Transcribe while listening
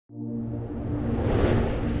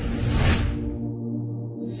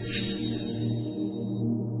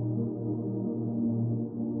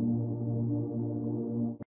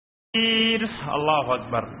বাসির। আল্লাহু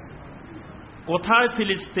আকবার। কোথায়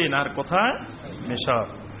ফিলিস্তিন আর কোথায় মিশর?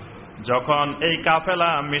 যখন এই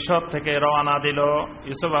কাফেলা মিশর থেকে রওনা দিল,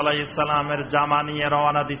 ইউসুফ আলাইহিস সালামের জামা নিয়ে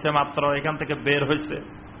রওনা দিছে, মাত্র এখান থেকে বের হয়েছে।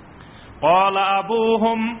 ক্বালা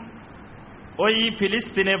আবুহুম, ওই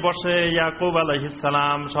ফিলিস্তিনে বসে ইয়াকুব আলাইহিস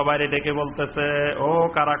সালাম সবাইরে ডেকে বলতেছে, ও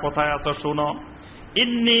কারা কোথায় আছো শুনো,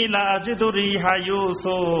 ইন্নী লা আজিদু রিহা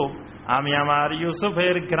ইউসুফ, আমি আমার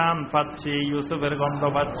ইউসুফের ঘ্রাণ পাচ্ছি, ইউসুফের গন্ধ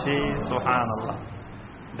পাচ্ছি। সুবহানাল্লাহ।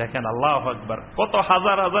 দেখেন, আল্লাহু আকবার, কত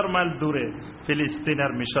হাজার হাজার মাইল দূরে ফিলিস্তিন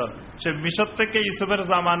আর মিশর। সে মিশর থেকে ইউসুফের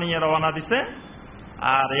জামা নিয়ে রওনা দিছে,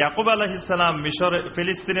 আর ইয়াকুব আলাইহিস সালাম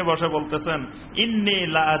ফিলিস্তিনে বসে বলতেছেন, ইন্নী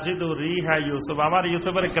লা আজিদু রিহা ইউসুফ, আমার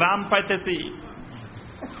ইউসুফের ঘ্রাণ পাইতেছি।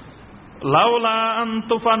 লাউলা আন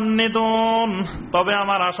তুফান্নিদুন, তবে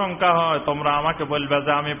আমার আশঙ্কা হয় তোমরা আমাকে বলবে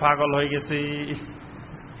যে আমি পাগল হয়ে গেছি।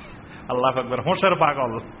 আল্লাহু আকবার। হোশের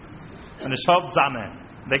পাগল, মানে সব জানে।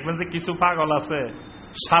 দেখবেন যে কিছু পাগল আছে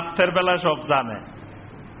স্বার্থের বেলায় সব জানে,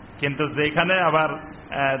 কিন্তু যেখানে আবার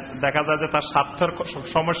দেখা যায় যে তার স্বার্থের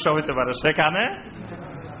সমস্যা হইতে পারে সেখানে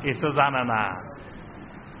কিছু জানে না।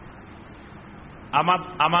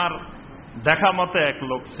 আমার দেখা মতে এক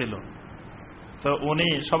লোক ছিল, তো উনি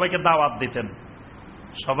সবাইকে দাওয়াত দিতেন।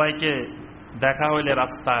 সবাইকে দেখা হইলে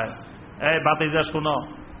রাস্তায়, এই বাতিজা শুনো,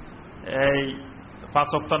 এই 5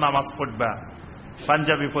 ওয়াক্ত নামাজ পড়বা,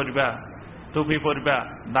 পাঞ্জাবি পড়বা, টুপি পরবা,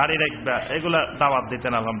 দাড়ি রাখবা, এগুলা দাওয়াত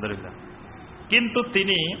দিতেন আলহামদুলিল্লাহ। কিন্তু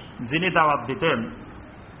যিনি দাওয়াত দিতেন,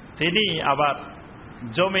 তিনি আবার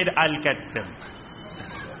জমির আইল কাটতেন।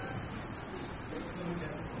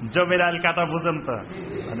 জমির আইল কাটা বুঝেন তো,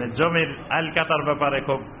 মানে জমির আইল কাটার ব্যাপারে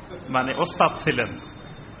খুব ওস্তাদ ছিলেন।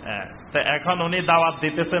 তো এখন উনি দাওয়াত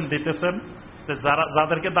দিতেছেন,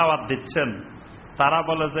 যাদেরকে দাওয়াত দিচ্ছেন তারা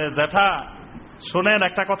বলে যে, জ্যাঠা শুনেন,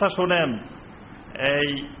 একটা কথা শুনেন, এই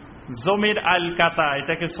জমির আইল কাটা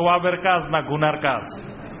এটা কি সওয়াবের কাজ না গুনার কাজ?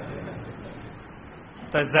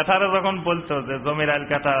 তাই জ্যাঠারে যখন বলতো যে জমির আইল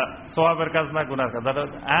কাটা সওয়াবের কাজ না গুনার কাজ,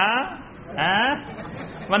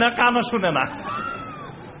 মানে কানও শুনে না।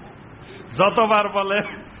 যতবার বলে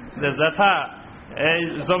যে জ্যাঠা এই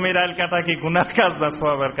জমির আইল কাটা কি গুনার কাজ না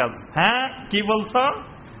সওয়াবের কাজ, হ্যাঁ কি বলছো,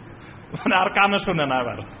 মানে আর কানও শুনে না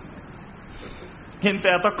আবার। কিন্তু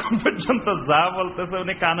এতক্ষণ পর্যন্ত যা বলতেছে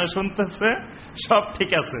উনি কানে শুনতেছে, সব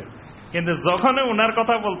ঠিক আছে, কিন্তু যখন উনার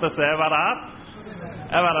কথা বলতেছে এবার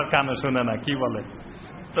আর কানে শুনে না কি বলে।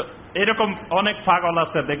 তো এরকম অনেক পাগল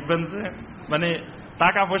আছে, দেখবেন যে মানে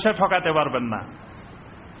টাকা পয়সা ঠকাতে পারবেন না।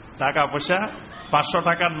 টাকা পয়সা 500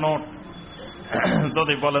 টাকার নোট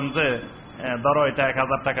যদি বলেন যে ধরো এটা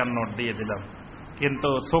 1000 টাকার নোট দিয়ে দিলাম, কিন্তু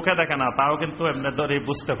চোখে দেখে না, তাও কিন্তু এমনি ধরে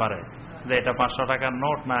বুঝতে পারে যে এটা 500 টাকার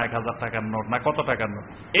নোট না 1000 টাকার নোট না কত টাকার নোট।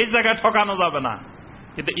 এই জায়গায় ঠকানো যাবে না,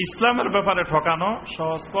 কিন্তু ইসলামের ব্যাপারে ঠকানো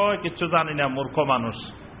সহজ। কিছু জানি না,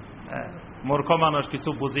 মূর্খ মানুষ কিছু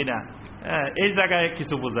বুঝি না, এই জায়গায়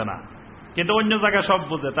কিছু বুঝে না, কিন্তু অন্য জায়গায় সব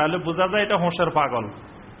বুঝে, তাহলে বোঝা যায় এটা হোশের পাগল।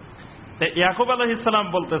 ইয়াকুব আলাইহিস সালাম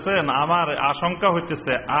বলতেছেন, আমার আশঙ্কা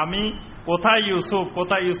হইতেছে, আমি কোথায়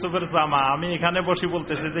ইউসুফের জামা, আমি এখানে বসে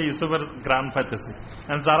বলতেছি যে ইউসুফের গ্রান পাইতেছি।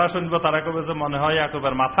 যারা শুনবো তারা কবে যে মনে হয়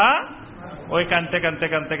ইয়াকুবের মাথা, ওই কানতে কানতে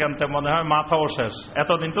কানতে কানতে মনে হয় মাথাও শেষ।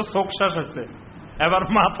 এতদিন তো চোখ শেষ হয়েছে, এবার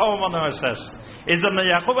মাথাও মনে হয় শেষ। এই জন্য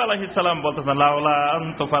ইয়াকুব আলাইহিস সালাম বলতেছেন, লাউলা আন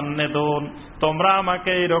তুফান্নিদুন, তোমরা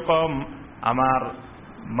আমাকে এরকম আমার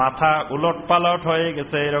মাথা উলট পালট হয়ে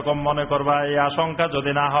গেছে এরকম মনে করবা, এই আশঙ্কা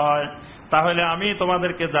যদি না হয় তাহলে আমি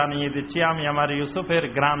তোমাদেরকে জানিয়ে দিচ্ছি আমি আমার ইউসুফের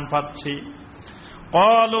ঘ্রাণ পাচ্ছি।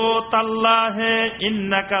 ক্বালু তাল্লাহি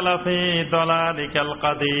ইন্নাকা লাফি দালালিকাল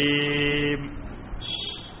কাদিম,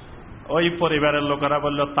 ওই পরিবারের লোকেরা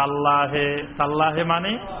বলল, তাল্লাহে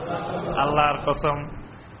মানে আল্লাহর কসম,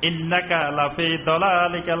 ইন্নাকা লাফি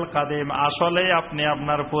দালালিকাল কাদিম, আসলে আপনি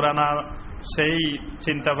আপনার পুরানা সেই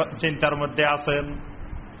চিন্তার মধ্যে আছেন।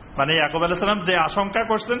 মানে ইয়াকুব আলাইহিস সালাম যে আশঙ্কা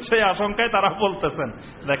করছেন সেই আশঙ্কায় তারা বলতেছেন,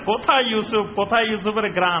 কোথায় ইউসুফের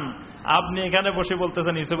ঘ্রাণ, আপনি এখানে বসে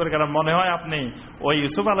বলতেছেন ইউসুফের ঘ্রাণ, মনে হয় আপনি ওই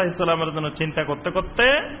ইউসুফ আলাইহিস সালামের জন্য চিন্তা করতে করতে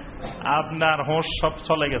আপনার হোশ সব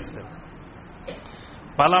চলে গেছে।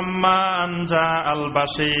 ফালাম্মা আনজা আল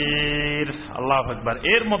বাশির, আল্লাহু আকবার।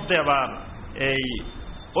 এর মধ্যে আবার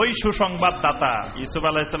ওই সুসংবাদদাতা ইউসুফ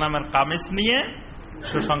আলাইহিস সালামের কামিজ নিয়ে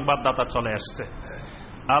সুসংবাদদাতা চলে আসছে।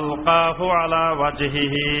 আলকাহু আলা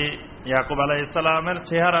ওয়াজহিহি, ইয়াকুব আলাইহিস সালামের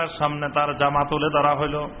চেহারার সামনে তার জামা তুলে ধরা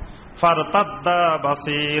হইল। ফারতাদ্দা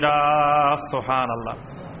বাসীরা, সুবহানাল্লাহ।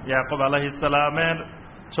 ইয়াকুব আলাইহিস সালামের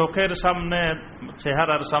চোখের সামনে,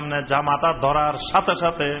 চেহারার সামনে জামাটা ধরার সাথে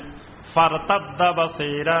সাথে ফারতাদ্দা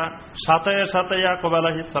বাসীরা, সাথে সাথে ইয়াকুব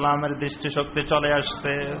আলাইহিস সালামের দৃষ্টিশক্তি চলে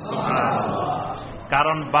আসছে। সুবহানাল্লাহ।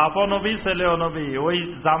 কারণ বাপও নবী ছেলেও নবী, ওই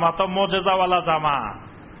জামা তো মুজিজাওয়ালা জামা,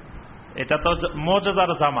 এটা তো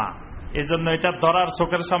মুজিজার জামা, এই জন্য এটা ধরার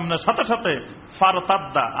চোখের সামনে সাথে সাথে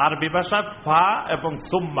ফারতাদ্দা, আরবি ভাষায় ফা এবং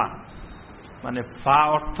সুম্মা, মানে ফা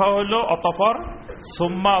অর্থ হইল অতঃপর,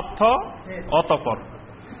 সুম্মা অর্থ অতঃপর,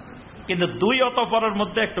 কিন্তু দুই অতঃপরের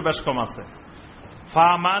মধ্যে একটু বেশ কম আছে। ফা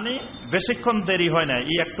মানে বেশিক্ষণ দেরি হয় না,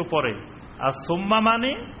 ই একটু পরে, আর সুম্মা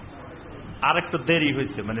মানে আর একটু দেরি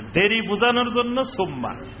হয়েছে, মানে দেরি বোঝানোর জন্য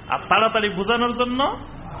সুম্মা, আর তাড়াতাড়ি বোঝানোর জন্য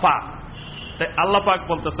ফা। আল্লাহ পাক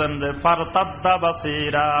বলতেছেন যে ফারতাদ্দা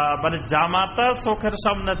বাসীরা, মানে জামাটা চোখের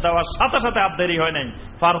সামনে দেওয়ার সাথে সাথে আর দেরি হয় নাই,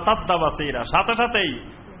 ফারতাদ্দা বাসীরা, সাথে সাথেই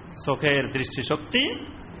চোখের দৃষ্টিশক্তি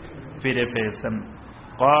ফিরে পেয়েছেন।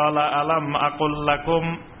 ক্বালা আলাম আকুল লাকুম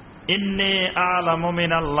ইন্নী আ'লামু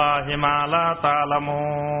মিনাল্লাহি মা লা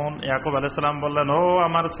তা'লামুন। ইয়াকুব আলাইহিস সালাম বললেন, ও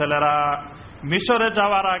আমার ছেলেরা, মিশরে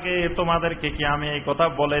যাওয়ার আগে তোমাদেরকে কি আমি এই কথা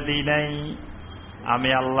বলে দিই নাই? আমি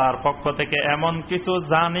আল্লাহর পক্ষ থেকে এমন কিছু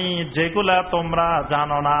জানি যেগুলা তোমরা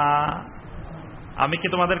জানো না। আমি কি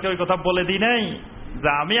তোমাদেরকে ওই কথা বলে দিই নাই যে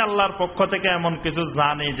আমি আল্লাহর পক্ষ থেকে এমন কিছু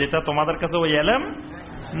জানি যেটা তোমাদের কাছে ওই এলেম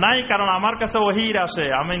নাই? কারণ আমার কাছে ওহীর আসে,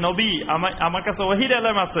 আমি নবী, আমার কাছে ওহীর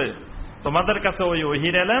এলেম আছে, তোমাদের কাছে ওই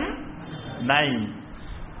ওহীর এলেম নাই।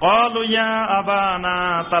 ক্বালু ইয়া আবানা,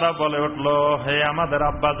 তারা বলে উঠল, হে আমাদের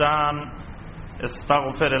আব্বাজান,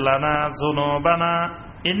 ইস্তাগফির লানা যুনুবানা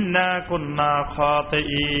ইন্না কুন্না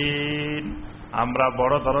খাতিঈন, আমরা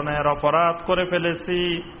বড় ধরনের অপরাধ করে ফেলেছি,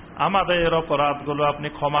 আমাদের অপরাধগুলো আপনি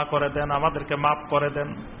ক্ষমা করে দেন, আমাদেরকে মাফ করে দেন।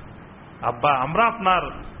 আব্বা, আমরা আপনার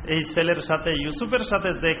এই ছেলের সাথে, ইউসুফের সাথে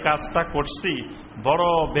যে কাজটা করছি, বড়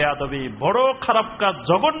বেয়াদবি, বড় খারাপ কাজ,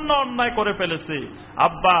 জঘন্য অন্যায় করে ফেলেছি,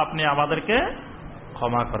 আব্বা আপনি আমাদেরকে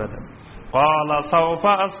ক্ষমা করে দেন। ক্বালা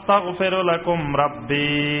সাওফা আস্তাগফিরু লাকুম রাব্বি,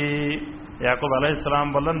 ইয়াকুব আলাইহিস সালাম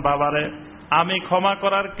বললেন, বাবারে, আমি ক্ষমা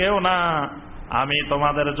করার কেউ না, আমি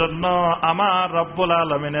তোমাদের জন্য আমার রব্বুল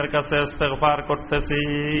আলামিনের কাছে ইস্তিগফার করতেছি।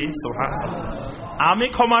 সুবহানাল্লাহ। আমি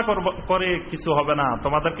ক্ষমা করে কিছু হবে না,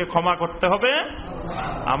 তোমাদেরকে ক্ষমা করতে হবে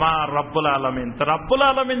আমার রব্বুল আলামিন। তো রব্বুল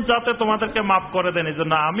আলামিন যাতে তোমাদেরকে মাফ করে দেন, এই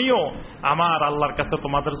জন্য আমিও আমার আল্লাহর কাছে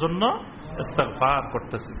তোমাদের জন্য ইস্তিগফার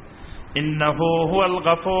করতেছি। ইন্নাহু হুয়াল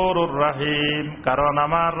গাফুরুর রহিম, কারণ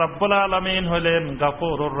আমার রব্বুল আলামিন হলেন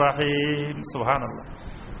গাফুরুর রহিম। সুবহানাল্লাহ।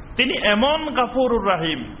 তিনি এমন গাফুরুর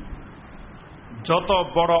রহিম, যত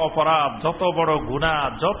বড় অপরাধ, যত বড় গুনাহ,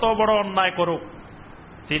 যত বড় অন্যায় করুক,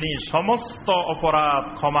 তিনি সমস্ত অপরাধ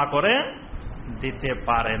ক্ষমা করে দিতে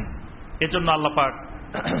পারেন। এজন্য আল্লাহ পাক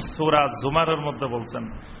সূরা জুমারের মধ্যে বলছেন,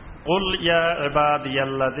 কুল ইয়া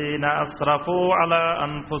ইবাদিয়াল্লাযীনা আসরাফু আলা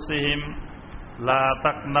আনফুসিহিম লা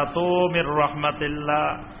তাকনাতু মির রাহমাতিল্লাহ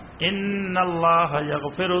ইন্নাল্লাহা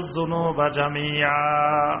ইয়াগফিরুয যুনুবা জামিআ।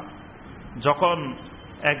 যখন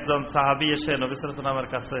একজন সাহাবী এসে নবী সাল্লাল্লাহু আলাইহি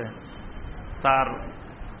ওয়াসাল্লামের কাছে তার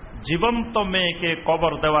জীবন্ত মেয়েকে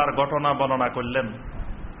কবর দেওয়ার ঘটনা বর্ণনা করলেন,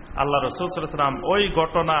 আল্লাহ রাসূল সাল্লাল্লাহু আলাইহি ওয়াসাল্লাম ওই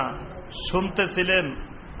ঘটনা শুনতেছিলেন,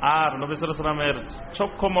 আর নবী সাল্লাল্লাহু আলাইহি ওয়াসাল্লামের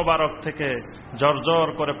চক্ষু মোবারক থেকে জরজর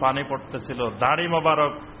করে পানি পড়তেছিল, দাড়ি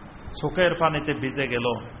মোবারক চোখের পানিতে ভিজে গেল।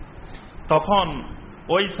 তখন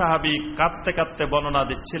ওই সাহাবী কাঁদতে কাঁদতে বর্ণনা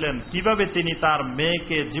দিচ্ছিলেন কিভাবে তিনি তার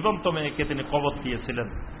মেয়েকে, জীবন্ত মেয়েকে তিনি কবর দিয়েছিলেন।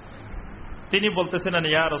 তিনি বলতেছিলেন,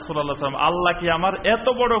 ইয়া রাসূলুল্লাহ সাল্লাল্লাহু আলাইহি ওয়াসাল্লাম, আল্লাহ কি আমার এত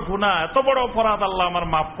বড় গুনাহ, এত বড় অপরাধ আল্লাহ আমার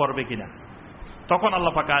মাফ করবে কিনা? তখন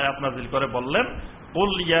আল্লাহ পাক আয়াত নাযিল করে বললেন,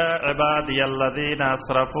 কুল ইয়া ইবাদিয়াল্লাযীনা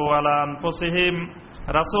আসরাফু আলা আনফুসিহিম,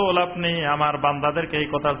 রাসূল আপনি আমার বান্দাদেরকে এই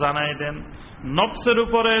কথা জানাই দেন, নফসের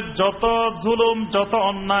উপরে যত জুলুম, যত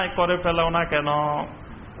অন্যায় করে ফেলো না কেন,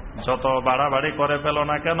 যত বাড়াবাড়ি করে ফেলো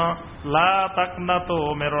না কেন, লা তাকনাতু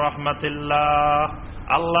মির রাহমাতিল্লাহ,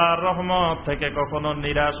 আল্লাহর রহমত থেকে কখনো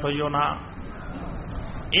নিরাশ হইও না।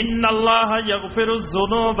 ইন্নাল্লাহা ইয়াগফিরুয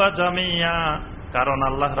যুনুবা জামিআ, কারণ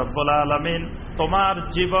আল্লাহ রাব্বুল আলামিন তোমার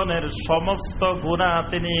জীবনের সমস্ত গুনাহ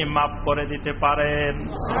তিনি মাফ করে দিতে পারেন।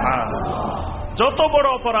 সুবহানাল্লাহ। যত বড়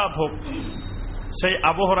অপরাধ হোক, সেই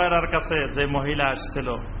আবু হুরায়রার কাছে যে মহিলা আসছিল,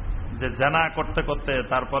 যে জিনা করতে করতে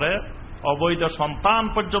তারপরে অবৈধ সন্তান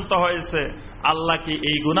পর্যন্ত হয়েছে, আল্লাহ কি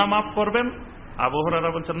এই গুনাহ মাফ করবেন? আবু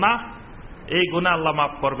হুরায়রা বলছেন, না, এই গুনাহ আল্লাহ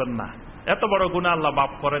মাফ করবেন না। এত বড় গুনাহ আল্লাহ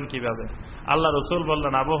মাফ করেন কিভাবে? আল্লাহ রাসূল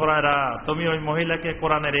বললেন, আবু হুরায়রা, তুমি ওই মহিলাকে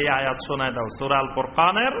কোরআনের এই আয়াত শোনায় দাও, সূরা আল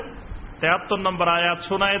ফুরকানের ৭৩ নম্বর আয়াত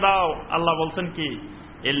শোনায় দাও। আল্লাহ বলছেন কি,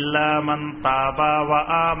 ইল্লা মান তাবা ওয়া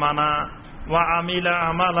আমানা ওয়া আমিলা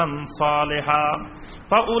আমালান সালিহা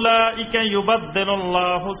ফাউলাইকা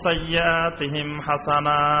ইউবাদদিলুল্লাহু সাইয়্যাতিহিম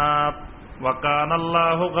হাসানাত ওয়া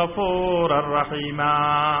কানাল্লাহু গফুরার রহিমা।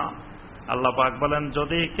 আল্লাহ পাক বলেন,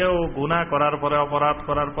 যদি কেউ গুনাহ করার পরে, অপরাধ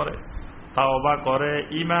করার পরে তাওবা করে,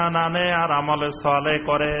 ঈমান আনে আর আমলে সালেহ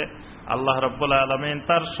করে, আল্লাহ রাব্বুল আলামিন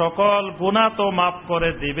তার সকল গুনাহ তো মাফ করে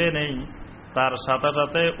দিবেনই, তার সাথে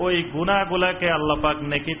সাথে ওই গুনাহগুলাকে আল্লাহ পাক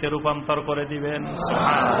নেকিতে রূপান্তর করে দিবেন।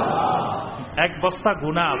 সুবহানাল্লাহ। এক বস্তা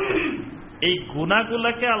গুনাহ আছে, এই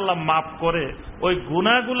গুনাহগুলাকে আল্লাহ মাফ করে ওই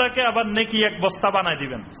গুনাহগুলাকে আবার নেকি এক বস্তা বানাই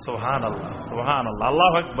দিবেন। সুবহানাল্লাহ, সুবহানাল্লাহ,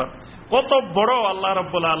 আল্লাহু আকবার। কত বড় আল্লাহ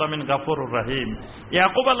রাব্বুল আলামিন গফুরুর রহিম।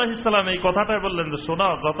 ইয়াকুব আলাইহিস সালাম এই কথাটাই বললেন যে শোনো,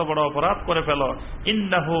 যত বড় অপরাধ করে ফেলো,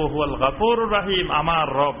 ইন্নাহু হুয়াল গফুরুর রহিম, আমার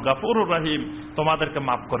রব গফুরুর রহিম তোমাদেরকে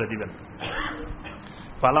মাফ করে দিবেন।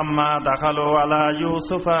 ফালাম্মা দাখালু আলা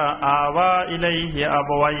ইউসুফা আওয়া ইলাইহি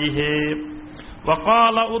আবাওয়াইহি ওয়া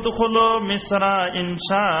ক্বালা উদখুলু মিসরা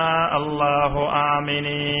ইনশাআল্লাহু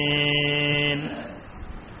আমিনিন।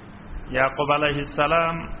 ইয়াকুব আলাইহিস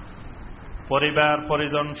সালাম পরিবার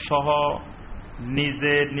পরিজন সহ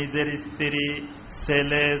নিজের স্ত্রী,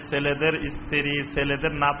 ছেলে, ছেলেদের স্ত্রী,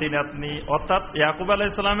 ছেলেদের নাতি নাতনি, অর্থাৎ ইয়াকুব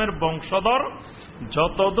আলাইহিস সালামের বংশধর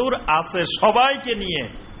যতদূর আছে সবাইকে নিয়ে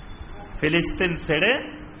ফিলিস্তিন ছেড়ে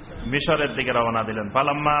মিশরের দিকে রওনা দিলেন।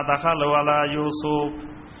 ফালাম্মা দাখালু আলা ইউসুফ,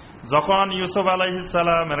 যখন ইউসুফ আলাইহিস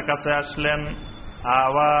সালামের কাছে আসলেন,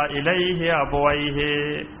 আওয়া ইলাইহি আবাওয়াইহি,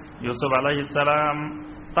 ইউসুফ আলাইহিস সালাম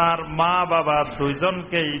তার মা বাবা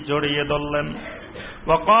দুইজনকেই জড়িয়ে ধরলেন।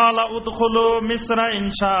 ওয়া ক্বালা উদখুলু মিসরা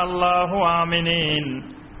ইনশাআল্লাহু আমিনিন।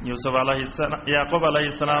 ইউসুফ আলাইহিস সালাম, ইয়াকুব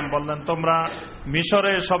আলাইহিস সালাম বললেন, তোমরা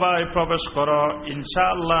মিশরে সবাই প্রবেশ করো,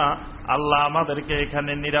 ইনশাআল্লাহ আল্লাহ আমাদেরকে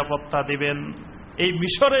এখানে নিরাপত্তা দিবেন। এই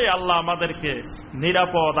মিশরে আল্লাহ আমাদেরকে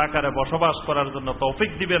নিরাপদ আকারে বসবাস করার জন্য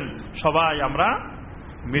তৌফিক দিবেন, সবাই আমরা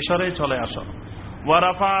মিশরে চলে আসো। ওয়া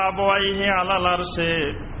রাফা আবাওয়াইহি আলাল আরশে,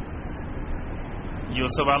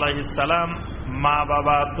 ইউসুফ আলাইহিস সালাম মা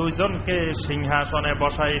বাবা দুইজনকে সিংহাসনে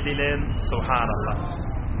বসাই দিলেন। সুবহানাল্লাহ,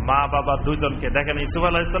 মা বাবা দুইজনকে। দেখেন ইউসুফ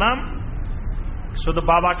আলাইহিস সালাম শুধু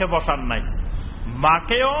বাবাকে বসান নাই,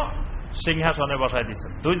 মাকেও সিংহাসনে বসাই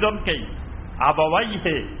দিয়েছেন, দুইজনকেই।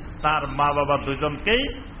 আবাওয়াইহি, তার মা বাবা দুইজনকেই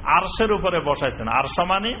আরশের উপরে বসাইছেন। আরশ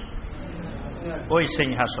মানে ওই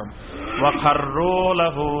সিংহাসন। ওয়া খাররু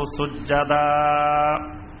লাহু সুজদাা,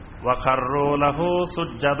 ওয়া খাররু লাহু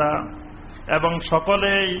সুজদাা, এবং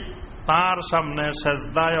সকলেই তার সামনে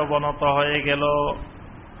সেজদায় অবনত হয়ে গেল।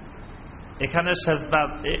 এখানে সেজদা,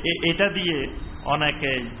 এটা দিয়ে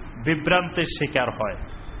অনেকে বিভ্রান্তির শিকার হয়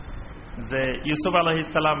যে ইউসুফ আলাইহিস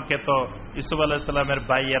সালামকে তো ইউসুফ আলাইহিস সালামের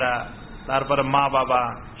ভাইয়েরা, তারপরে মা বাবা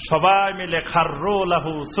সবাই মিলে খাররু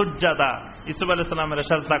লাহু সুজদাা ইউসুফ আলাইহিস সালামের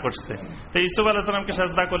সেজদা করছে। তো ইউসুফ আলাইহিস সালামকে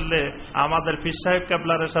সেজদা করলে আমাদের পীর সাহেব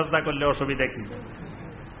কেবলারে সেজদা করলে অসুবিধা কি?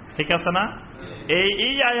 ঠিক আছে না?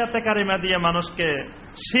 এই আয়াতে কারিমা দিয়ে মানুষকে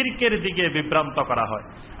শিরকের দিকে বিভ্রান্ত করা হয়।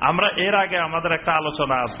 আমরা এর আগে আমাদের একটা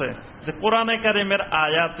আলোচনা আছে যে কোরআনে কারিমের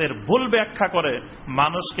আয়াতের ভুল ব্যাখ্যা করে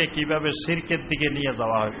মানুষকে কিভাবে শিরকের দিকে নিয়ে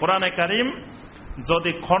যাওয়া হয়। কোরআনে কারিম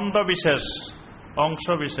যদি খণ্ড বিশেষ, অংশ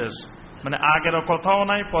বিশেষ, মানে আগেরও কথাও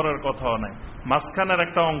নাই পরের কথাও নাই, মাঝখানের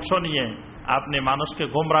একটা অংশ নিয়ে আপনি মানুষকে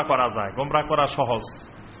গোমরা করা যায়, গোমরা করা সহজ।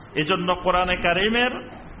 এজন্য কোরআনে কারিমের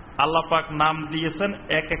আল্লাহ পাক নাম দিয়েছেন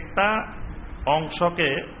এক একটা অংশকে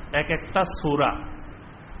এক একটা সূরা।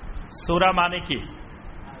 সূরা মানে কি?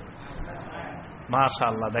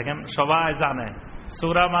 মাশাআল্লাহ, দেখেন সবাই জানে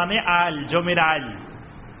সূরা মানে আইল, জমির আইল।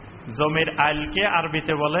 জমির আইলকে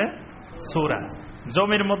আরবিতে বলে সূরা।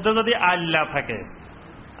 জমির মধ্যে যদি আইল না থাকে,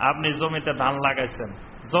 আপনি জমিতে ধান লাগাইছেন,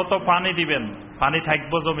 যত পানি দিবেন পানি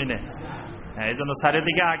থাকবো জমিনে? এই জন্য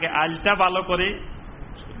চারিদিকে আগে আইলটা ভালো করে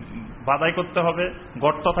বাধাই করতে হবে,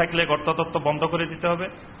 গর্ত থাকলে গর্ত তত্ত্ব বন্ধ করে দিতে হবে,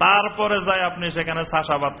 তারপরে যাই আপনি সেখানে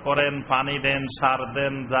চাষাবাদ করেন, পানি দেন, সার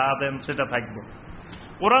দেন, যা দেন সেটা থাকবে।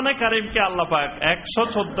 কোরআনে কারিমকে আল্লাহ পাক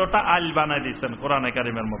 114টা আইল বানাই দিয়েছেন। কোরআনে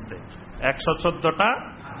কারিমের মধ্যে 114টা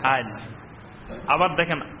আইল। আবার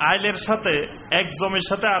দেখেন আইলের সাথে এক জমির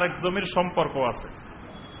সাথে আরেক জমির সম্পর্ক আছে।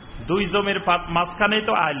 দুই জমির মাঝখানেই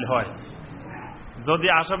তো আইল হয়। যদি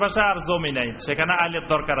আশেপাশে আর জমি নাই সেখানে আইলের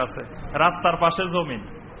দরকার আছে। রাস্তার পাশে জমিন,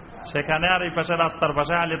 সেখানে আর এই পাশে রাস্তার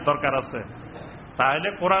পাশে আইলের দরকার আছে। তাহলে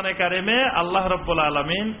কোরআনে কারিমে আল্লাহ রাব্বুল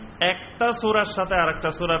আলামিন একটা সূরার সাথে আরেকটা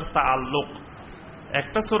সূরার তাআল্লুক,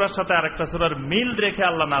 একটা সূরার সাথে আরেকটা সূরার মিল রেখে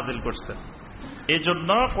আল্লাহ নাজিল করছেন। এই জন্য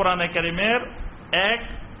কোরআনে কারিমের এক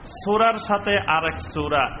সূরার সাথে আরেক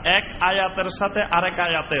সূরা, এক আয়াতের সাথে আরেক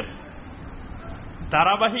আয়াতের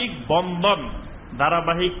ধারাবাহিক বন্ধন,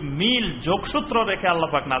 ধারাবাহিক মিল, যোগসূত্র রেখে আল্লাহ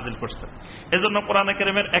পাক নাজিল করছেন। এজন্য কোরআনে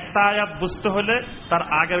কারিমের একটা আয়াত বুঝতে হলে তার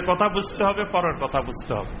আগের কথা বুঝতে হবে, পরের কথা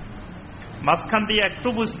বুঝতে হবে। মাঝখান দিয়ে একটু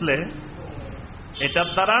বুঝলে এটার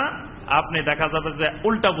দ্বারা আপনি দেখা যাবে যে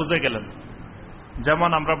উল্টা বুঝে গেলেন। যেমন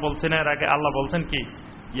আমরা বলছি না এর আগে, আল্লাহ বলছেন কি,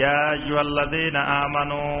 ইয়া আইয়ুহাল্লাযীনা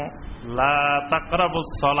আমানু লা তাকরাবুস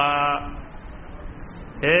সালাহ,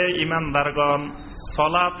 হে ঈমানদারগণ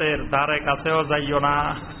সালাতের ধারে কাছেও যাইও না,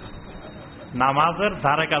 নামাজের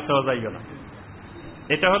ধারে কাছেও যাইও না।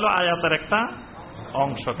 এটা হলো আয়াতের একটা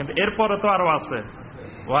অংশ, কিন্তু এরপরে তো আরো আছে,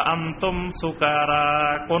 ওয়া আনতুম সুকারা,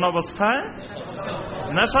 কোন অবস্থায়?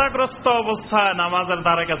 নেশাগ্রস্ত অবস্থায় নামাজের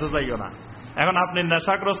দ্বারে কাছে যাইও না। এখন আপনি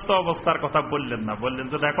নেশাগ্রস্ত অবস্থার কথা বললেন না, বললেন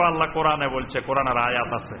যে দেখো আল্লাহ কোরআনে বলছে, কোরআনের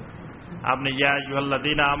আয়াত আছে। আপনি ইয়া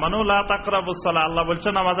আইয়ুহাল্লাযীনা আমানু লা তাকরাবুস সালাহ, আল্লাহ বলছে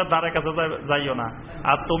নামাজের দ্বারে কাছে যাইও না,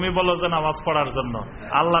 আর তুমি বলো যে নামাজ পড়ার জন্য।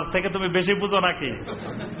 আল্লাহর থেকে তুমি বেশি বুঝো নাকি?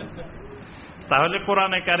 তাহলে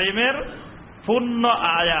কোরআনে কারীমের পূর্ণ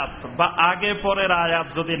আয়াত বা আগে পরের আয়াত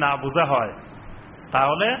যদি না বোঝা হয়,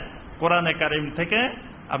 তাহলে কোরআনে কারীম থেকে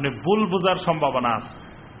আপনি ভুল বোঝার সম্ভাবনা আছে।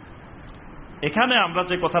 এখানে আমরা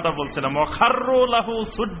যে কথাটা বলছিলাম, ওয়াখাররু লাহু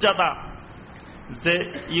সুজদাা, যে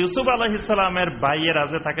ইউসুফ আলাইহিস সালামের ভাইয়েরা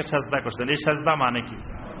যে তাকে সেজদা করছেন, এই সেজদা মানে কি?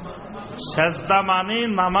 সেজদা মানে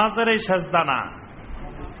নামাজের এই সেজদা না,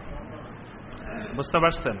 বুঝতে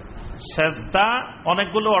পারছেন? সেজদা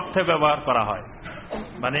অনেকগুলো অর্থে ব্যবহার করা হয়।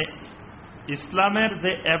 মানে ইসলামের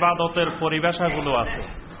যে ইবাদতের পরিভাষাগুলো আছে,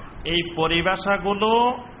 এই পরিভাষাগুলো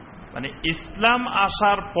মানে ইসলাম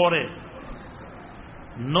আসার পরে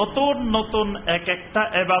নতুন নতুন এক একটা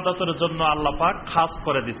ইবাদতের জন্য আল্লাহ পাক খাস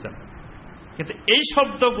করে দিয়েছেন। কিন্তু এই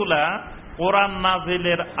শব্দগুলা কোরআন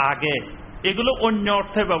নাজিলের আগে এগুলো অন্য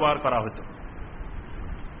অর্থে ব্যবহার করা হতো।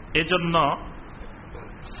 এজন্য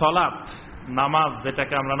সলাত, নামাজ,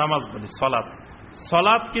 যেটাকে আমরা নামাজ বলি,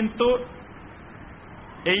 সলাত কিন্তু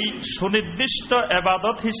এই সুনির্দিষ্ট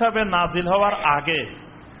ইবাদত হিসাবে নাজিল হওয়ার আগে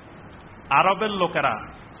আরবের লোকেরা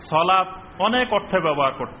সলাত অনেক অর্থে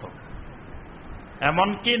ব্যবহার করত।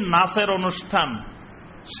 এমনকি নাচের অনুষ্ঠান,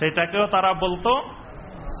 সেটাকেও তারা বলতো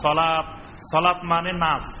সলাত। সলাত মানে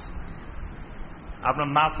নাচ, আপনার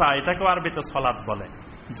নাচা, এটাকেও আরবিতে সলাত বলে।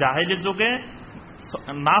 জাহেলি যুগে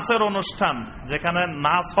নাচের অনুষ্ঠান, যেখানে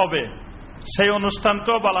নাচ হবে, সেই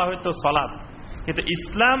অনুষ্ঠানকেও বলা হইতো সলাত। কিন্তু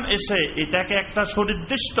ইসলাম এসে এটাকে একটা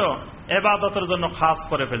সুনির্দিষ্ট ইবাদতের জন্য খাস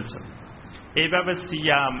করে ফেলছে। এইভাবে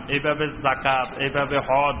সিয়াম, এইভাবে যাকাত, এইভাবে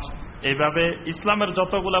হজ, এইভাবে ইসলামের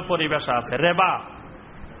যতগুলা পরিভাষা আছে, রেবা,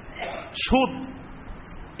 সুদ,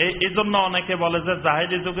 এই জন্য অনেকে বলে যে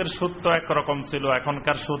জাহেলি যুগের সুদ তো একরকম ছিল,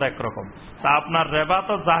 এখনকার সুদ একরকম। তা আপনার রেবা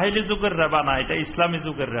তো জাহেলি যুগের রেবা না, এটা ইসলামী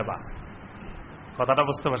যুগের রেবা। কথাটা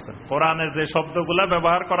বুঝতে পারছেন? কোরআনে যে শব্দগুলা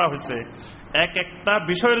ব্যবহার করা হয়েছে, এক একটা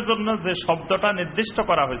বিষয়ের জন্য যে শব্দটা নির্দিষ্ট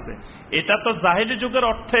করা হয়েছে, এটা তো জাহেলি যুগের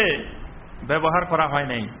অর্থে ব্যবহার করা হয়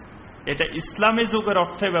নাই, এটা ইসলামী যুগের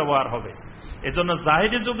অর্থে ব্যবহার হবে। এজন্য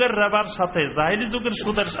জাহেলি যুগের রেবার সাথে, জাহেলি যুগের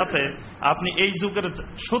সুদের সাথে আপনি এই যুগের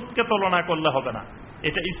সুদকে তুলনা করলে হবে না,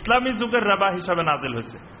 এটা ইসলামী যুগের রেবা হিসাবে নাজিল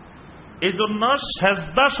হয়েছে। এই জন্য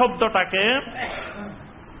সেজদা শব্দটাকে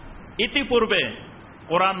ইতিপূর্বে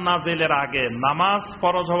কোরআন নাজিলের আগে, নামাজ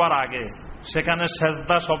ফরজ হওয়ার আগে, সেখানে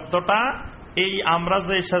সেজদা শব্দটা এই আমরা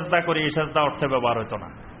যে সেজদা করি এই সেজদা অর্থে ব্যবহার হতো না।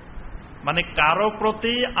 মানে কারো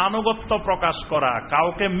প্রতি আনুগত্য প্রকাশ করা,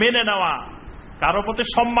 কাউকে মেনে নেওয়া, কারো প্রতি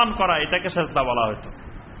সম্মান করা, এটাকে সেজদা বলা হতো।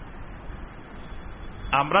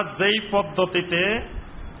 আমরা যেই পদ্ধতিতে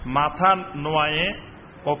মাথা নোয়ায়ে,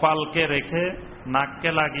 কপালকে রেখে, নাককে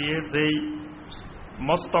লাগিয়ে যেই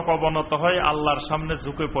মস্তক অবনত হয় আল্লাহর সামনে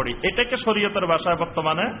ঝুঁকে পড়ি, এটাকে শরীয়তের ভাষায়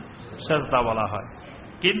বর্তমানে সেজদা বলা হয়।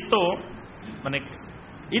 কিন্তু মানে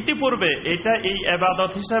ইতিপূর্বে এটা এই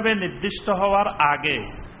ইবাদত হিসাবে নির্দিষ্ট হওয়ার আগে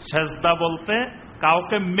সেজদা বলতে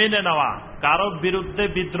কাউকে মেনে নেওয়া, কারো বিরুদ্ধে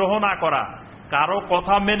বিদ্রোহ না করা, কারো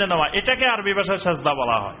কথা মেনে নেওয়া, এটাকে আরবি ভাষায় সেজদা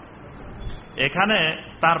বলা হয়। এখানে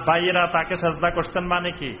তার ভাইয়েরা তাকে সেজদা করছেন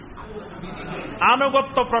মানে কি?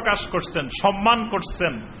 আনুগত্য প্রকাশ করছেন, সম্মান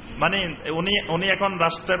করছেন। মানে উনি এখন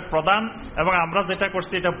রাষ্ট্রের প্রধান এবং আমরা যেটা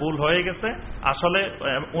করছি এটা ভুল হয়ে গেছে, আসলে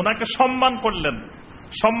ওনাকে সম্মান করলেন,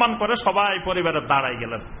 সম্মান করে সবাই পরিবারের দাঁড়াই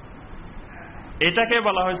গেলেন। এটাকে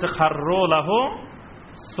বলা হয়েছে খাররু লাহু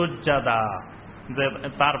সুজদা, যে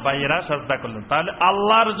তার ভাইয়েরা সেজদা করলেন। তাহলে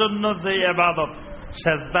আল্লাহর জন্য যে ইবাদত,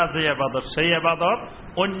 সেজদা যে ইবাদত, সেই ইবাদত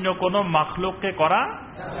অন্য কোন মাখলুককে করা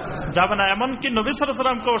যাবে না। এমনকি নবী সাল্লাল্লাহু আলাইহি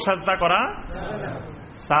ওয়াসাল্লামকেও সেজদা করা,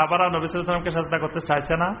 সাহাবারা নবী সাল্লাল্লাহু আলাইহি ওয়াসাল্লামকে সেজদা করতে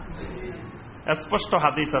চাইছে না, স্পষ্ট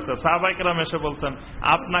হাদিস আছে। সাহাবায়ে কেরাম এসে বলছেন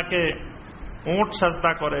আপনাকে উট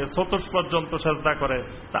সেজদা করে, চতুষ্পদ জন্তু সেজদা করে,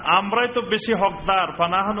 তা আমরাই তো বেশি হকদার,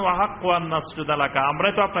 ফানাহানু আহাক্কু আন নাসজুদা লাকা,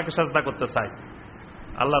 আমরাই তো আপনাকে সেজদা করতে চাই।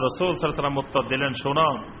 আল্লাহ রাসূল সাল্লাল্লাহু আলাইহি ওয়াসাল্লাম উত্তর দিলেন, শোনো,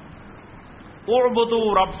 উবুদু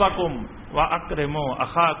রাব্বাকুম ওয়া আকরিমু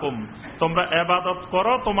আখাকুম, তোমরা ইবাদত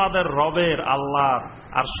করো তোমাদের রবের, আল্লাহর,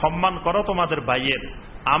 আর সম্মান করো তোমাদের ভাইয়ের।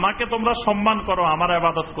 আমাকে তোমরা সম্মান করো, আমার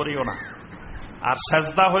ইবাদত করিও না। আর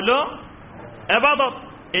সেজদা হইল ইবাদত,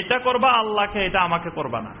 এটা করবা আল্লাহকে, এটা আমাকে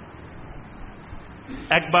করবা না।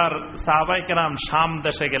 একবার সাহাবায়ে কেরাম শাম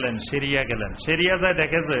দেশে গেলেন, সিরিয়া গেলেন। সিরিয়া যায়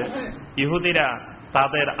দেখে যে ইহুদিরা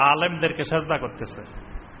তাদের আলেমদেরকে সেজদা করতেছে।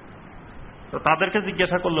 তো তাদেরকে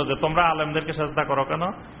জিজ্ঞাসা করলো যে তোমরা আলেমদেরকে সেজদা করো কেন?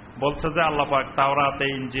 বলছে যে আল্লাহ পাক তাওরাতে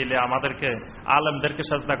ইনজিলে আমাদেরকে আলেমদেরকে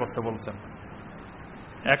সেজদা করতে বলছেন।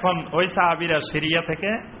 এখন ওই সাহাবীরা সিরিয়া থেকে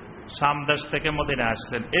শাম দেশ থেকে মদিনায়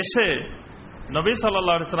আসলেন, এসে নবী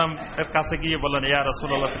সাল্লাল্লাহু আলাইহি ওয়াসাল্লাম এর কাছে গিয়ে বললেন, ইয়া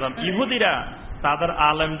রাসূলুল্লাহ সাল্লাল্লাহু আলাইহি ওয়াসাল্লাম, ইহুদিরা তাদের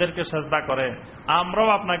আলেমদেরকে সেজদা করে, আমরাও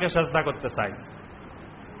আপনাকে সেজদা করতে চাই।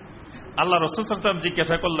 আল্লাহ রাসূল সাল্লাল্লাহু আলাইহি ওয়াসাল্লাম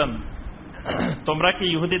জিজ্ঞাসা করলেন, তোমরা কি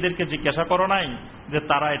ইহুদিদেরকে জিজ্ঞাসা করো নাই যে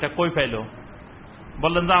তারা এটা কই পাইল?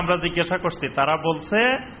 বললেন যে আমরা জিজ্ঞাসা করছি, তারা বলছে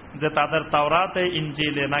যে তাদের তাওরাতে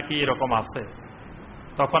ইনজিলে নাকি এরকম আছে।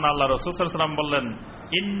 তখন আল্লাহ রাসূল সাল্লাল্লাহু আলাইহি ওয়াসাল্লাম বললেন,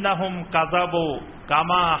 ইন্নাহুম কাযাবু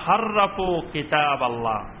কামা হাররাফু কিতাব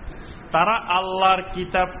আল্লাহ, তারা আল্লাহর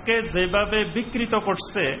কিতাবকে যেভাবে বিকৃত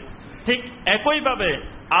করছে ঠিক একইভাবে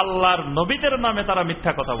আল্লাহর নবীদের নামে তারা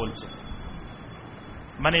মিথ্যা কথা বলছে।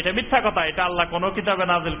 মানে এটা মিথ্যা কথা, এটা আল্লাহ কোনো কিতাবে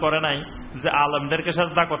নাজিল করে নাই যে আলেমদেরকে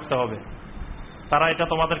সেজদা করতে হবে, তারা এটা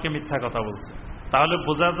তোমাদেরকে মিথ্যা কথা বলছে। তাহলে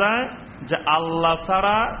বোঝা যায় যে আল্লাহ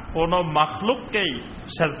ছাড়া কোনো মাখলুককেই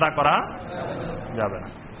সেজদা করা যাবে না।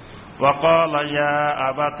 وقال يا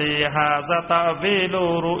أبتي هذا تأويل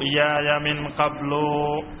رؤياي من قبل,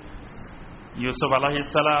 ইউসুফ আলাইহিস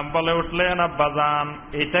সালাম বলে উঠলেন, আব্বাজান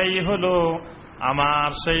এটাই হলো আমার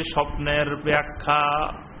সেই স্বপ্নের ব্যাখ্যা।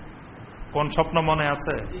 কোন স্বপ্ন মনে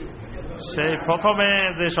আছে? সেই প্রথমে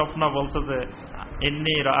যে স্বপ্ন বলছে যে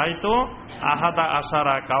ইন্নী রাআইতু আহাদা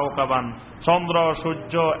আশারা কাওকাবান, চন্দ্র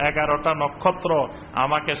সূর্য 11টা নক্ষত্র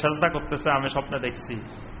আমাকে সেজদা করতেছে, আমি স্বপ্নে দেখছি।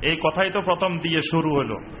 এই কথাই তো প্রথম দিয়ে শুরু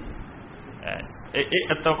হলো।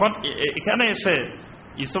 তখন এখানে এসে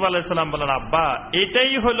ইউসুফ আলাইহিস সালাম বলেন, আব্বা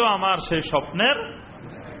এটাই হলো আমার সেই স্বপ্নের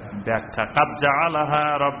ব্যাখ্যা। কাদ জাআলাহা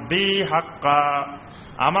রাব্বি হাক্কা,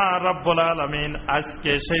 আমার রব্বুল আলামিন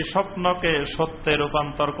আজকে সেই স্বপ্নকে সত্যে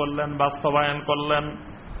রূপান্তর করলেন, বাস্তবায়ন করলেন।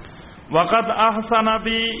 ওয়াকাদ আহসানা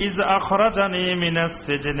বি ইজ আখরাজানি মিনাস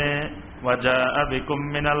সিজনি ওয়া জাআ বিকুম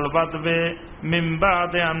মিনাল বাদবি মিন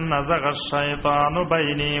বাদি আন নাযাগাশ শাইতানু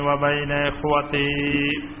বাইনি ওয়া বাইনা ইখওয়াতি।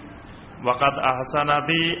 ওয়াকাদ আহসানা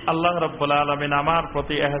বি, আল্লাহ রাব্বুল আলামিন আমার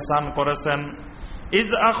প্রতি ইহসান করেছেন। ইজ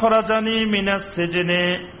আখরাজানি মিনাস সিজনি,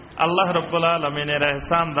 আল্লাহ রাব্বুল আলামিনের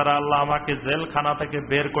ইহসান দ্বারা আল্লাহ আমাকে জেলখানা থেকে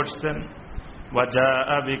বের করছেন। ওয়া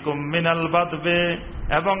জাআ বিকুম মিনাল বাদবি,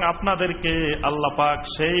 এবং আপনাদেরকে আল্লাহ পাক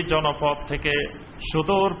সেই জনপদ থেকে,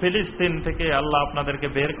 সুদূর ফিলিস্তিন থেকে আল্লাহ আপনাদেরকে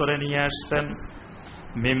বের করে নিয়ে আসছেন।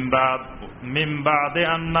 মিন বাদি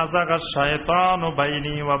আন নাযাগাশ শাইতানু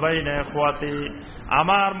বাইনি ওয়া বাইনা ইখওয়াতি,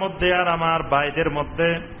 আমার মধ্যে আর আমার ভাইদের মধ্যে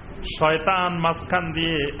শয়তান মাঝখান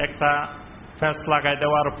দিয়ে একটা ফ্যাঁস লাগাই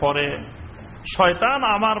দেওয়ার পরে, শয়তান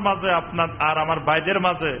আমার মাঝে আপনার আর আমার ভাইদের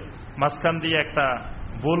মাঝে মাঝখান দিয়ে একটা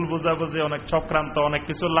ভুল বুঝাবুঝি, অনেক চক্রান্ত, অনেক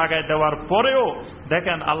কিছু লাগাই দেওয়ার পরেও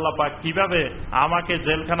দেখেন আল্লাহ পাক কিভাবে আমাকে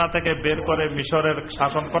জেলখানা থেকে বের করে মিশরের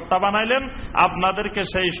শাসনকর্তা বানাইলেন, আপনাদেরকে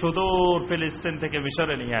সেই সুদূর ফিলিস্তিন থেকে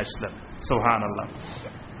মিশরে নিয়ে আসলেন। সুবহানাল্লাহ।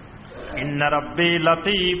 ইন্না রাব্বি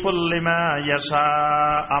লাতীফুল লিমা ইয়াশা,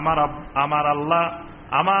 আমার আল্লাহ,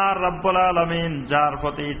 আমার রব্বুল আলামিন যার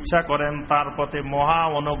প্রতি ইচ্ছা করেন তার প্রতি মহা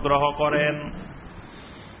অনুগ্রহ করেন।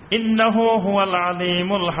 ইন্নাহু হুয়াল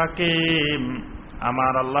আলিমুল হাকিম,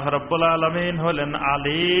 আমার আল্লাহ রব্বুল আলামিন হলেন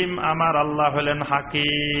আলিম, আমার আল্লাহ হলেন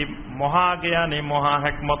হাকিম, মহাজ্ঞানী, মহা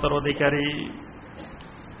হিকমতের অধিকারী।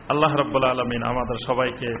 আল্লাহ রব্বুল আলামিন আমাদের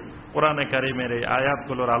সবাইকে কোরআনে কারীমের এই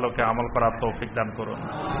আয়াতগুলোর আলোকে আমল করার তৌফিক দান করুন।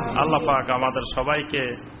 আল্লাহ পাক আমাদের সবাইকে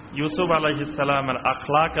ইউসুফ আলাইহিস সালামের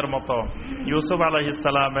আখলাকের মতো, ইউসুফ আলাইহিস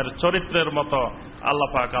সালামের চরিত্রের মতো আল্লাহ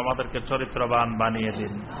পাক আমাদেরকে চরিত্রবান বানিয়ে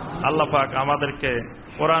দিন। আল্লাহ পাক আমাদেরকে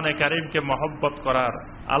কোরআনে কারীমকে মহব্বত করার,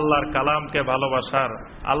 আল্লাহর কালামকে ভালোবাসার,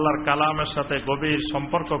 আল্লাহর কালামের সাথে গভীর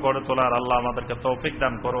সম্পর্ক গড়ে তোলার আল্লাহ আমাদেরকে তৌফিক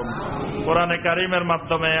দান করুন। কোরআনে কারীমের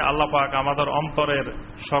মাধ্যমে আল্লাহ পাক আমাদের অন্তরের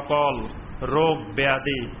সকল রোগ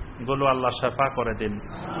ব্যাধি গুলো আল্লাহ শেফা করে দিন।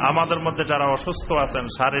 আমাদের মধ্যে যারা অসুস্থ আছেন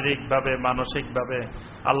শারীরিকভাবে, মানসিকভাবে,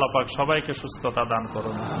 আল্লাহ পাক সবাইকে সুস্থতা দান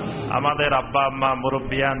করুন। আমাদের আব্বা আম্মা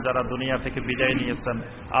মুরব্বিয়ান যারা দুনিয়া থেকে বিদায় নিয়েছেন,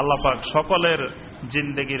 আল্লাহ পাক সকলের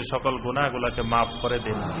জিন্দেগির সকল গুনাহগুলোকে মাফ করে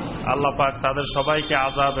দিন। আল্লাহ পাক তাদের সবাইকে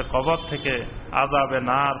আযাবে কবর থেকে, আযাবে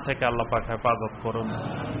নার থেকে আল্লাহ পাক হেফাজত করুন।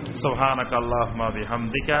 সুবহানাকা আল্লাহুম্মা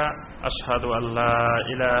বিহামদিকা আশহাদু আল্লা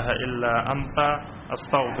ইলাহা ইল্লা আনতা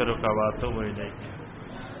আস্তাগফিরুকা ওয়া আতুবু ইলাইক।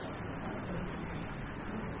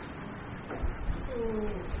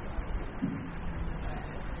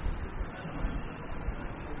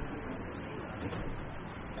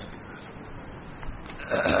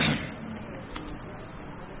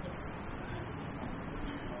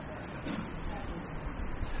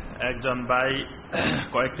 একজন ভাই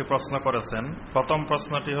কয়েকটি প্রশ্ন করেছেন। প্রথম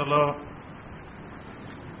প্রশ্নটি হল,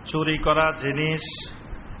 চুরি করা জিনিস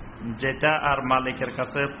যেটা আর মালিকের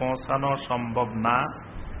কাছে পৌঁছানো সম্ভব না,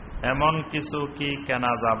 এমন কিছু কি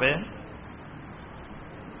কেনা যাবে?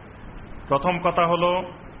 প্রথম কথা হলো,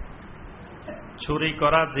 চুরি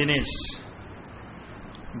করা জিনিস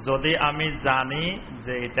যদি আমি জানি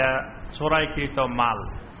যে এটা চোরাইকৃত মাল,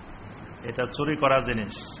 এটা চুরি করা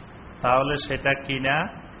জিনিস, তাহলে সেটা কিনা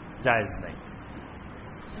জায়েজ নাই।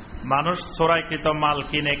 মানুষ চোরাইকৃত মাল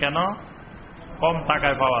কিনে কেন? কম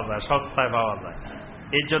টাকায় পাওয়া যায়, সস্তায় পাওয়া যায়।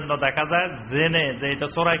 এই জন্য দেখা যায় জেনে যে এটা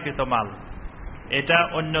চোরাইকৃত মাল, এটা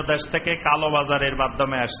অন্য দেশ থেকে কালোবাজারের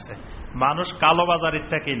মাধ্যমে আসছে, মানুষ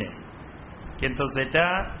কালোবাজারিটা কিনে। কিন্তু যেটা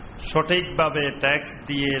সঠিকভাবে ট্যাক্স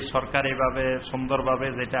দিয়ে সরকারিভাবে সুন্দরভাবে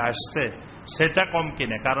যেটা আসছে সেটা কম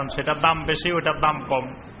কিনে, কারণ সেটার দাম বেশি, ওটার দাম কম।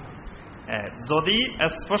 যদি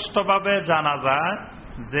স্পষ্টভাবে জানা যায়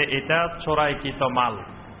যে এটা চোরাইকৃত মাল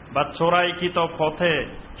বা চোরাইকৃত পথে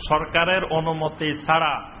সরকারের অনুমতি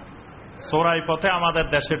ছাড়া চোরাই পথে আমাদের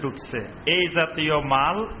দেশে ঢুকছে, এই জাতীয়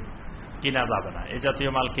মাল কিনা যাবে না, এই জাতীয়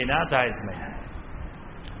মাল কিনা জায়েজ নেই।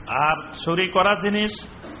 আর চুরি করা জিনিস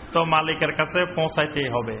তো মালিকের কাছে পৌঁছাইতেই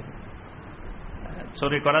হবে,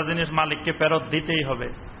 চুরি করা জিনিস মালিককে ফেরত দিতেই হবে।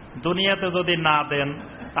 দুনিয়াতে যদি না দেন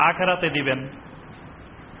আখিরাতে দিবেন।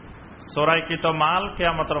 চোরাইকৃত মাল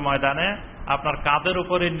কিয়ামতের ময়দানে আপনার কাঁধের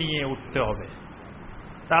উপরে নিয়ে উঠতে হবে।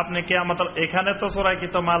 তা আপনি কিয়ামতের, এখানে তো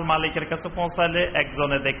চোরাইকৃত মাল মালিকের কাছে পৌঁছাইলে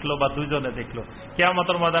একজনে দেখলো বা দুইজনে দেখলো,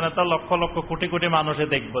 কিয়ামতের ময়দানে তো লক্ষ লক্ষ কোটি কোটি মানুষে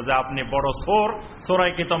দেখবো যে আপনি বড় চোর,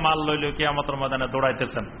 চোরাইকৃত মাল লইলে কিয়ামতের ময়দানে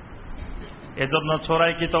দৌড়াইতেছেন। এজন্য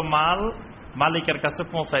চোরাইকৃত মাল মালিকের কাছে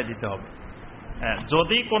পৌঁছাই দিতে হবে।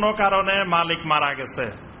 যদি কোনো কারণে মালিক মারা গেছে,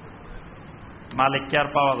 মালিককে আর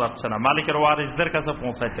পাওয়া যাচ্ছে না, মালিকের ওয়ারিসদের কাছে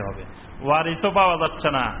পৌঁছাইতে হবে। ওয়ারিসও পাওয়া যাচ্ছে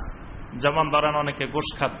না, যেমন ধরেন অনেকে ঘুষ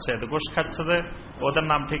খাচ্ছে, ঘুষ খাচ্ছে যে ওদের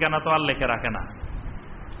নাম ঠিকানা তো আর লেখে রাখে না,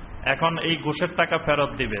 এখন এই ঘুষের টাকা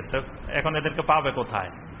ফেরত দিবে, তো এখন এদেরকে পাবে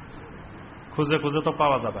কোথায়? খুঁজে খুঁজে তো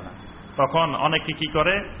পাওয়া যাবে না। তখন অনেকে কি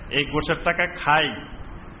করে, এই ঘুষের টাকা খায়,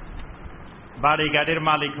 বাড়ি গাড়ির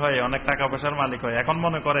মালিক হয়, অনেক টাকা পয়সার মালিক হয়। এখন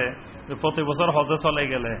মনে করে যে প্রতি বছর হজে চলে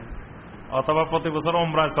গেলে অথবা প্রতি বছর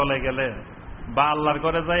উমরায় চলে গেলে বা আল্লাহর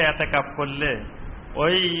ঘরে যাই এতেকাফ করলে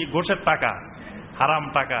ওই ঘুষের টাকা, হারাম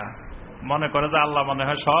টাকা মনে করে যে আল্লাহ মনে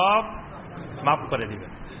হয় সব মাফ করে দিবে।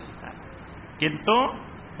 কিন্তু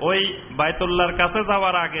ওই বাইতুল্লাহর কাছে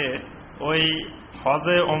যাওয়ার আগে ওই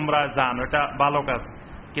হজে উমরায় যান, ওটা ভালো কাজ,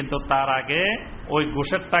 কিন্তু তার আগে ওই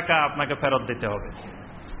ঘুষের টাকা আপনাকে ফেরত দিতে হবে।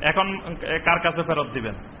 এখন কার কাছে ফেরত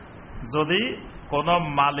দিবেন? যদি কোনো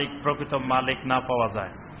মালিক, প্রকৃত মালিক না পাওয়া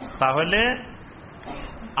যায়, তাহলে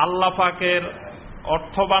আল্লাহ পাকের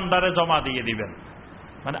অর্থ ভান্ডারে জমা দিয়ে দিবেন,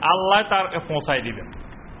 মানে আল্লাহ তার পৌঁছায় দিবেন।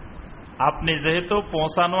 আপনি যেহেতু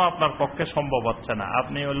পৌঁছানো আপনার পক্ষে সম্ভব হচ্ছে না,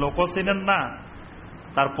 আপনি ওই লোকও চিনেন না,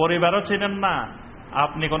 তার পরিবারও চিনেন না,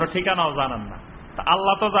 আপনি কোনো ঠিকানাও জানেন না, তা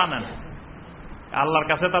আল্লাহ তো জানেন, আল্লাহর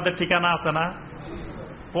কাছে তাদের ঠিকানা আছে না?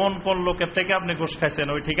 কোন কোন লোকের থেকে আপনি ঘুষ খাইছেন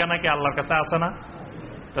ওই ঠিকানা কি আল্লাহর কাছে আছে না?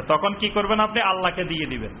 তো তখন কি করবেন? আপনি আল্লাহকে দিয়ে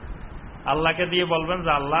দিবেন, আল্লাহকে দিয়ে বলবেন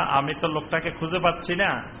যে আল্লাহ, আমি তো লোকটাকে খুঁজে পাচ্ছি না,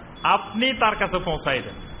 আপনি তার কাছে পৌঁছাই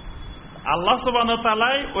দেন। আল্লাহ সুবহানাহু ওয়া তাআলা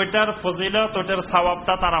ওইটার ফজিলত, ওইটার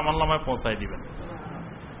সওয়াবটা তার আমলনামায় পৌঁছাই দিবেন।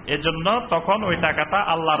 এজন্য তখন ওই টাকাটা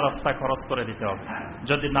আল্লাহর রাস্তায় খরচ করে দিতে হবে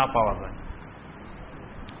যদি না পাওয়া যায়।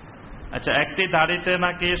 আচ্ছা, একটি দাড়িতে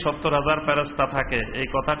নাকি 70,000 ফেরেশতা থাকে, এই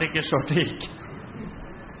কথাটি কি সঠিক?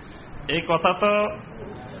 এই কথা তো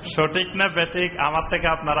সঠিক না বেঠিক আমার থেকে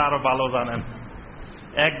আপনারা আরো ভালো জানেন।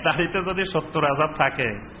 এক দাড়িতে যদি 70,000 থাকে,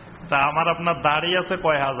 তা আমার আপনার দাড়ি আছে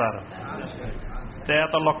কয় হাজার,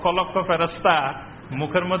 এত লক্ষ লক্ষ ফেরেশতা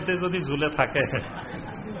মুখের মধ্যে যদি ঝুলে থাকে,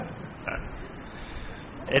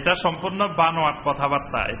 এটা সম্পূর্ণ বানোয়াট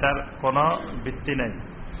কথাবার্তা, এটার কোনো ভিত্তি নেই।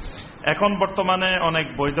 এখন বর্তমানে অনেক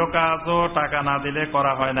বৈধ কাজও টাকা না দিলে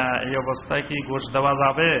করা হয় না, এই অবস্থায় কি ঘুষ দেওয়া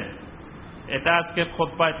যাবে? এটা আজকের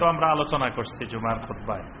খুতবায় তো আমরা আলোচনা করছি, জুমার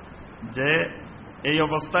খুতবায়, যে এই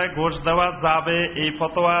অবস্থায় ঘুষ দেওয়া যাবে, এই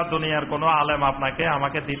ফতোয়া দুনিয়ার কোনো আলেম আপনাকে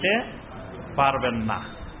আমাকে দিতে পারবেন না।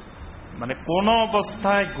 মানে কোন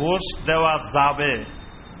অবস্থায় ঘুষ দেওয়া যাবে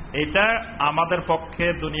এটা আমাদের পক্ষে,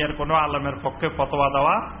 দুনিয়ার কোনো আলেমের পক্ষে ফতোয়া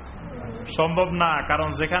দেওয়া সম্ভব না। কারণ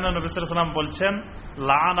যেখানে নবী সাল্লাল্লাহু আলাইহি ওয়াসাল্লাম বলছেন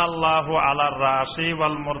লাআন আল্লাহু আলার রাশি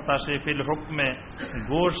ওয়াল মুরতাশি ফিল হুকমে,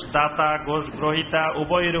 ঘুষ দাতা ঘুষ গ্রহীতা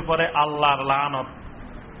উভয়ের উপরে আল্লাহর লানত।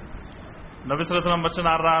 নবী সাল্লাল্লাহু আলাইহি ওয়াসাল্লাম বলছেন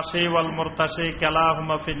আর রাশি ওয়াল মুরতাশি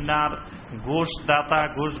কালাহুমা ফিন্নার, ঘুষ দাতা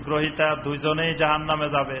ঘুষ গ্রহীতা দুইজনেই জাহান্নামে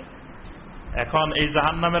যাবে। এখন এই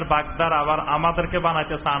জাহান্নামের বাগদার আবার আমাদেরকে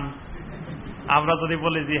বানাইতে চান। আমরা যদি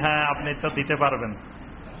বলি যে হ্যাঁ আপনি তো দিতে পারবেন,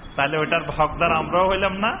 তাহলে ওইটার হকদার আমরাও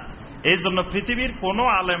হইলাম না। এই জন্য পৃথিবীর কোনো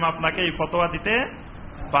আলেম আপনাকে এই ফতোয়া দিতে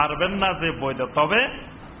পারবেন না যে বৈধ। তবে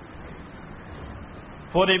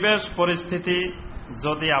পরিবেশ পরিস্থিতি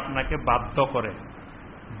যদি আপনাকে বাধ্য করে,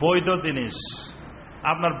 বৈধ জিনিস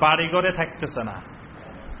আপনার বাড়ি ঘরে থাকতেছে না,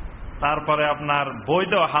 তারপরে আপনার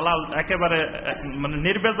বৈধ হালাল একেবারে মানে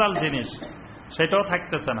নির্ভেজাল জিনিস সেটাও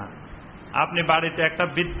থাকতেছে না, আপনি বাড়িতে একটা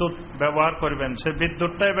বিদ্যুৎ ব্যবহার করবেন, সে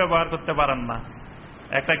বিদ্যুৎটাই ব্যবহার করতে পারেন না,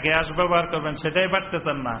 একটা গ্যাস ব্যবহার করবেন সেটাই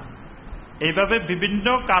পারতেছেন না, এইভাবে বিভিন্ন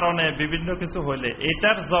কারণে বিভিন্ন কিছু হইলে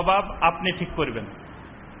এটার জবাব আপনি ঠিক করবেন।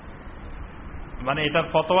 মানে এটার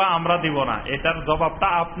ফতোয়া আমরা দিব না, এটার জবাবটা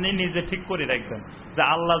আপনি নিজে ঠিক করে রাখবেন যে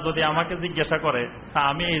আল্লাহ যদি আমাকে জিজ্ঞাসা করে তা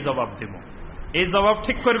আমি এই জবাব দিব, এই জবাব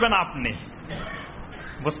ঠিক করবেন আপনি।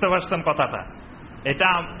 বুঝতে পারছেন কথাটা? এটা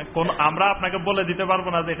আমরা আপনাকে বলে দিতে পারবো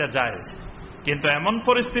না যে এটা জায়েজ, কিন্তু এমন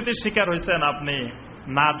পরিস্থিতির শিকার হয়েছেন আপনি,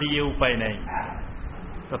 না দিয়ে উপায় নেই,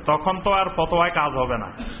 তো তখন তো আর ফতোয়ায় কাজ হবে না।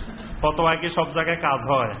 ফতোয়ায় কি সব জায়গায় কাজ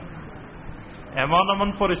হয়? এমন এমন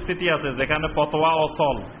পরিস্থিতি আছে যেখানে ফতোয়া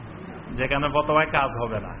অচল, যেখানে ফতোয়ায় কাজ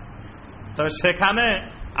হবে না। তবে সেখানে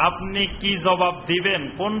আপনি কি জবাব দিবেন,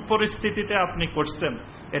 কোন পরিস্থিতিতে আপনি করছেন,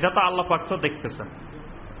 এটা তো আল্লাহ পাক তো দেখতেছেন।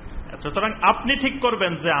 সুতরাং আপনি ঠিক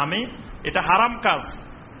করবেন যে আমি এটা হারাম কাজ,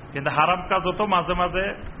 কিন্তু হারাম কাজও তো মাঝে মাঝে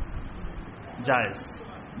জায়েজ।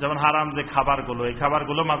 যেমন হারাম যে খাবারগুলো, এই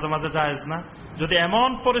খাবারগুলো মাঝে মাঝে জায়েজ না? যদি এমন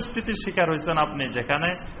পরিস্থিতির শিকার হয়েছেন আপনি যেখানে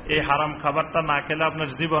এই হারাম খাবারটা না খেলে আপনার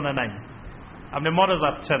জীবনে নাই, আপনি মরে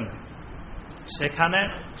যাচ্ছেন, সেখানে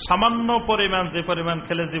সামান্য পরিমাণ, যে পরিমাণ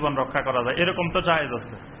খেলে জীবন রক্ষা করা যায়, এরকম তো জায়েজ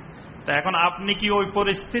আছে। তা এখন আপনি কি ওই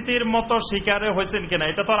পরিস্থিতির মতো শিকারে হয়েছেন কিনা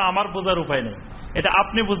এটা তো আর আমার বোঝার উপায় নেই, এটা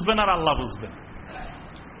আপনি বুঝবেন আর আল্লাহ বুঝবেন।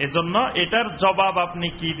 এজন্য এটার জবাব আপনি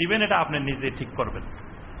কি দিবেন এটা আপনি নিজে ঠিক করবেন।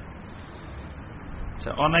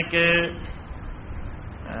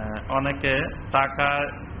 অনেকে টাকা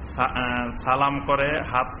সালাম করে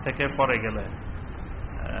হাত থেকে পড়ে গেলে,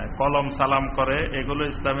 কলম সালাম করে, এগুলো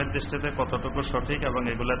ইসলামের দৃষ্টিতে কতটুকু সঠিক এবং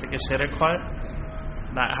এগুলা থেকে শিরক হয়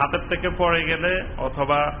না? হাতের থেকে পড়ে গেলে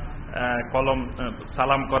অথবা কলম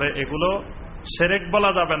সালাম করে, এগুলো শিরক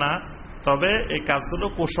বলা যাবে না, তবে এই কাজগুলো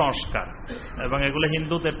কুসংস্কার এবং এগুলো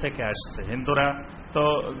হিন্দুদের থেকে আসছে। হিন্দুরা তো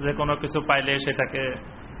যে কোনো কিছু পাইলে সেটাকে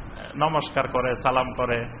নমস্কার করে, সালাম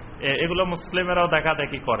করে, এগুলো মুসলিমেরাও দেখা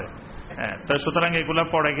দেখি করে। তো সুতরাং এগুলো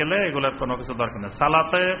পড়ে গেলে এগুলোর কোনো কিছু দরকার নেই।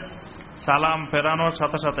 সালাতে সালাম ফেরানোর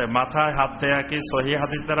সাথে সাথে মাথায় হাত দেয়া কি সহিহ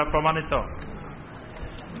হাদিস দ্বারা প্রমাণিত?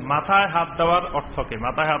 মাথায় হাত দেওয়ার অর্থ কি?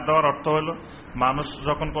 মাথায় হাত দেওয়ার অর্থ হলো মানুষ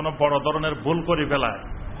যখন কোনো বড় ধরনের ভুল করে ফেলায়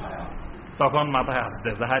তখন মাথায় হাত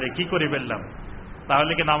দেয়, হারে কি করে ফেললাম।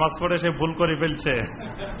 তাহলে কি নামাজ পড়ে সে ভুল করে ফেলছে?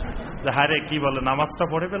 হারে কি বলে, নামাজটা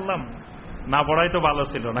পড়ে ফেললাম, না পড়াই তো ভালো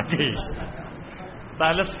ছিল নাকি?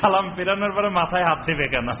 তাহলে সালাম ফিরানোর পরে মাথায় হাত দিবে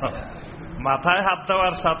কেন? মাথায় হাত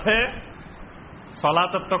দেওয়ার সাথে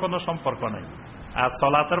সলাতের তো কোনো সম্পর্ক নাই। আর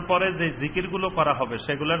সলাতের পরে যে জিকিরগুলো করা হবে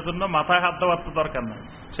সেগুলোর জন্য মাথায় হাত দেওয়ার তো দরকার নাই,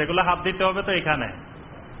 সেগুলো হাত দিতে হবে তো এখানে।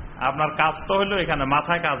 আপনার কাজ তো হলো এখানে,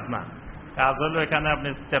 মাথায় কাজ না। কাজ হলো এখানে আপনি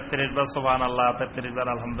 33 বার সুবহানাল্লাহ, 33 বার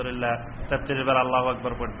আলহামদুলিল্লাহ, 33 বার আল্লাহু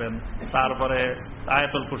আকবার পড়বেন, তারপরে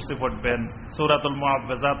আয়াতুল কুরসি পড়বেন, সূরাতুল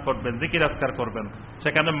মুআওয়াযাত পড়বেন, জিকির আজকার করবেন।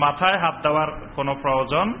 সেখানে মাথায় হাত দেওয়ার কোনো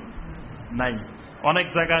প্রয়োজন নাই। অনেক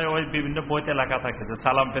জায়গায় ওই বিভিন্ন বইতে লেখা থাকে যে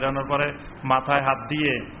সালাম ফেরানোর পরে মাথায় হাত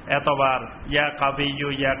দিয়ে এতবার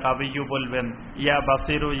ইয়া কাবিয়ু বলবেন, ইয়া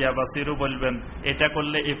বাসিরু বলবেন, এটা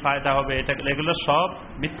করলে এই ফায়দা হবে, এটা এগুলো সব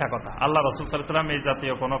মিথ্যা কথা। আল্লাহ রাসূল সাল্লাল্লাহু আলাইহি ওয়াসাল্লাম এই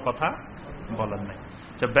জাতীয় কোনো কথা বলেন নাই।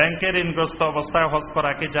 যে ব্যাংকের ঋণগ্রস্ত অবস্থায় হজ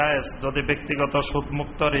করা কি জায়েজ? যদি ব্যক্তিগত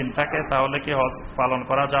সুদমুক্ত ঋণ থাকে তাহলে কি হজ পালন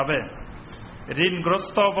করা যাবে?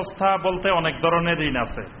 ঋণগ্রস্ত অবস্থা বলতে অনেক ধরনের ঋণ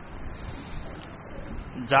আছে।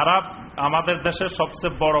 যারা আমাদের দেশের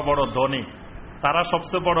সবচেয়ে বড় বড় ধনী তারা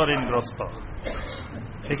সবচেয়ে বড় ঋণগ্রস্ত,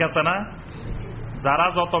 ঠিক আছে না? যারা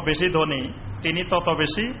যত বেশি ধনী তিনি তত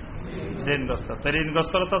বেশি ঋণগ্রস্ত। তো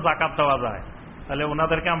ঋণগ্রস্তরা তো যাকাত দেওয়া যায়, তাহলে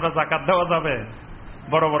ওনাদেরকে আমরা যাকাত দেওয়া যাবে?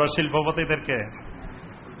 বড় বড় শিল্পপতিদেরকে?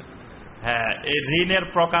 হ্যাঁ, এই ঋণের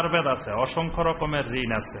প্রকারভেদ আছে, অসংখ্য রকমের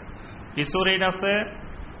ঋণ আছে। কিছু ঋণ আছে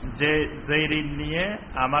যে ঋণ নিয়ে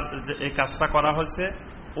আমার এই কাজটা করা হয়েছে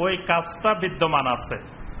ওই কাজটা বিদ্যমান আছে,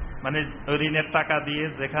 মানে ওই ঋণের টাকা দিয়ে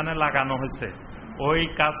যেখানে লাগানো হয়েছে ওই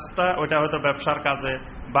কাজটা, ওইটা হয়তো ব্যবসার কাজে,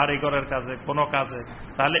 বাড়িঘরের কাজে, কোনো কাজে,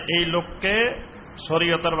 তাহলে এই লোককে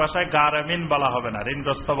শরীয়তের ভাষায় গারমিন বলা হবে না,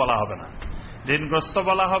 ঋণগ্রস্ত বলা হবে না। ঋণগ্রস্ত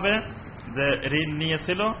বলা হবে যে ঋণ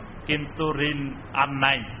নিয়েছিল কিন্তু ঋণ আর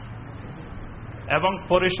নাই এবং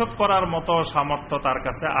পরিশোধ করার মতো সামর্থ্য তার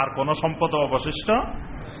কাছে আর কোনো সম্পদ অবশিষ্ট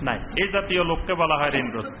নাই, এই জাতীয় লোককে বলা হয়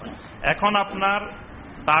ঋণগ্রস্ত। এখন আপনার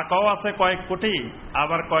টাকাও আছে কয়েক কোটি,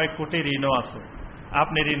 আবার কয়েক কোটি ঋণও আছে,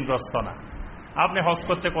 আপনি ঋণগ্রস্ত না, আপনি হজ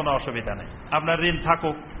করতে কোনো অসুবিধা নেই, আপনার ঋণ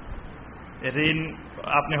থাকুক, ঋণ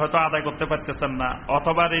আপনি হয়তো আদায় করতে পারতেছেন না,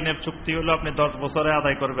 অথবা ঋণের চুক্তি হলো আপনি 10 বছরে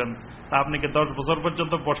আদায় করবেন, তা আপনি কি 10 বছর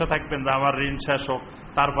পর্যন্ত বসে থাকবেন যে আমার ঋণ শেষ হোক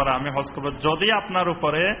তারপরে আমি হজ করব? যদি আপনার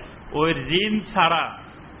উপরে ওই ঋণ ছাড়া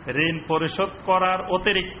ঋণ পরিশোধ করার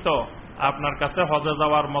অতিরিক্ত আপনার কাছে হজে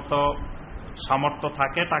যাওয়ার মতো সামর্থ্য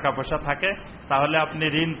থাকে, টাকা পয়সা থাকে, তাহলে আপনি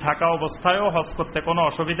ঋণ থাকা অবস্থায়ও হজ করতে কোনো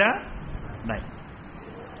অসুবিধা নাই।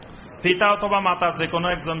 পিতা অথবা মাতা যে কোনো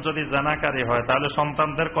একজন যদি জানাকারী হয় তাহলে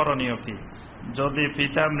সন্তানদের করণীয় কি? যদি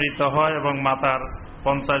পিতা মৃত হয় এবং মাতার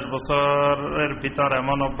 50 বছরের ভিতর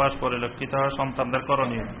এমন অভ্যাস পরিলক্ষিত হয়, সন্তানদের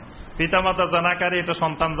করণীয়। পিতা মাতা জানাকারী, এটা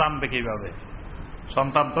সন্তান জানবে কিভাবে?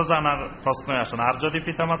 সন্তান তো জানার প্রশ্নই আসে না। আর যদি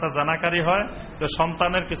পিতা মাতা জানাকারী হয় তো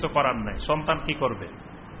সন্তানের কিছু করার নেই, সন্তান কি করবে?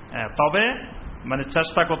 তবে মানে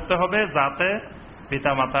চেষ্টা করতে হবে যাতে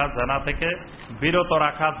পিতা মাতা জানা থেকে বিরত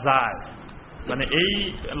রাখা যায়, মানে এই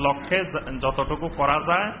লক্ষ্যে যতটুকু করা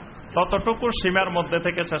যায় ততটুকু সীমার মধ্যে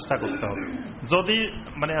থেকে চেষ্টা করতে হবে, যদি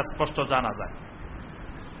মানে স্পষ্ট জানা যায়।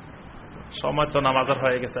 সময় তো নামাজের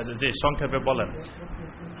হয়ে গেছে, জি সংক্ষেপে বলেন।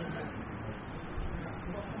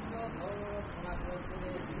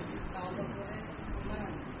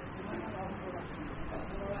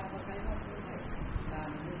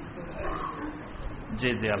 জি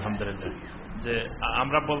জি আলহামদুলিল্লাহ। যে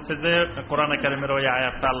আমরা বলছি যে কোরআনে কারিমের ওই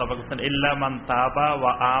আয়াতটা আল্লাহ বলেছেন ইল্লা মান তাবা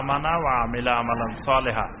ওয়া আমানা ওয়া আমিলা আমালান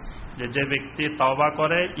সালিহা, যে ব্যক্তি তওবা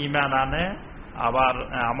করে, ঈমান আনে, আবার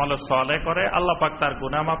আমল সালেহ করে, আল্লাহ পাক তার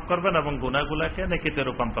গুনাহ মাফ করবেন এবং গুনাহগুলোকে নেকিতে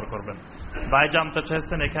রূপান্তর করবেন। ভাই জানতে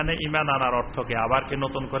চাইছেন এখানে ঈমান আনার অর্থ কি? আবার কি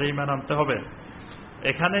নতুন করে ঈমান আনতে হবে?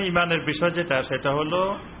 এখানে ঈমানের বিষয় যেটা, সেটা হলো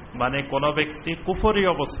মানে কোন ব্যক্তি কুফরি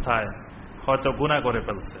অবস্থায় হয়তো গুনাহ করে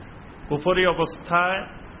ফেলছে, কুফরি অবস্থায়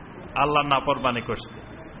আল্লাহ নাফরমানি করছে,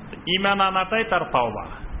 ঈমান আনাটাই তার তাওবা।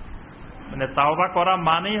 মানে তাওবা করা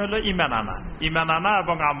মানেই হলো ঈমান আনা, ঈমান আনা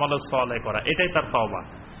এবং আমল সালেহ করা, এটাই তার তাওবা।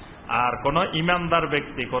 আর কোন ঈমানদার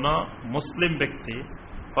ব্যক্তি, কোন মুসলিম ব্যক্তি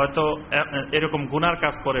হয়তো এরকম গুনার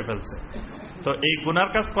কাজ করে ফেলছে, তো এই গুনার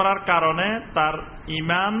কাজ করার কারণে তার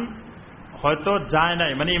ঈমান হয়তো যায়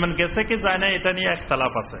নাই, মানে ঈমান গেছে কি যায় নাই এটা নিয়ে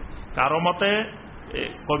ইখতিলাফ আছে। কারো মতে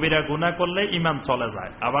কবিরা গুনাহ করলে ঈমান চলে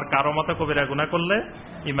যায়, আবার কারো মতে কবিরা গুনাহ করলে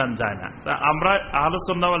ঈমান যায় না। তা আমরা আহলুস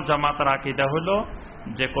সুন্নাহ ওয়াল জামাতের আকীদা হলো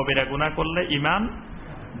যে কবিরা গুনাহ করলে ঈমান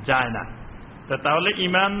যায় না। তো তাহলে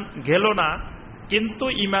ঈমান গেল না, কিন্তু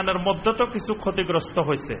ঈমানের মধ্যে তো কিছু ক্ষতিগ্রস্ত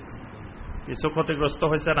হয়েছে, কিছু ক্ষতিগ্রস্ত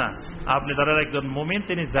হয়েছে না? আপনি ধরেন একজন মুমিন,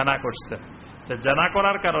 তিনি জানা করছেন, তো জানা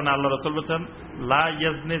করার কারণে আল্লাহ রাসূল বলেছেন লা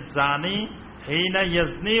ইয়াজনি জানি হিনা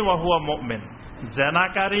ইয়াজনি ওয়া হুয়া মুমিন,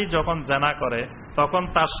 জানাকারী যখন জানা করে তখন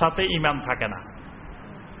তার সাথে ঈমান থাকে না,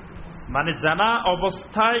 মানে জানা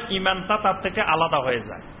অবস্থায় ঈমানটা তার থেকে আলাদা হয়ে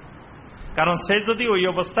যায়। কারণ সে যদি ওই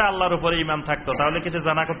অবস্থায় আল্লাহর উপরে ঈমান থাকতো তাহলে কিছু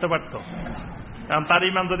জানা করতে পারতো? কারণ তার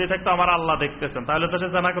ঈমান যদি থাকতো আমার আল্লাহ দেখতেছেন, তাহলে তো সে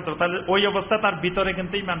জানা করতে পারতো, তাহলে ওই অবস্থায় তার ভিতরে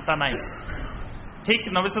কিন্তু ঈমানটা নাই। ঠিক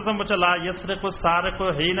নবী সাল্লাল্লাহু আলাইহি ওয়াসাল্লাম বলেছেন লা ইয়াসরিকু সারিকু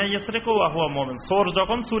হিনা ইয়াসরিকু ওয়া হুয়া মুমিন, চোর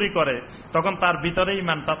যখন চুরি করে তখন তার ভিতরে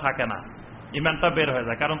ঈমানটা থাকে না, ঈমানটা বের হয়ে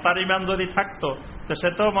যায়। কারণ তার ঈমান যদি থাকতো তো সে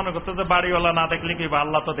তো মনে করতো যে বাড়িওয়ালা না দেখলে কি,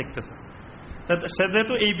 আল্লাহ তো দেখতেছে। সে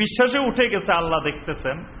যেহেতু এই বিশ্বাসে উঠে গেছে আল্লাহ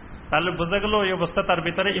দেখতেছেন, তাহলে বোঝা গেল ওই অবস্থা তার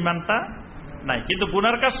ভিতরে ঈমানটা নাই। কিন্তু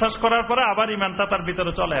গুনার কাজ শেষ করার পরে আবার ঈমানটা তার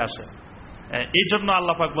ভিতরে চলে আসে। এই জন্য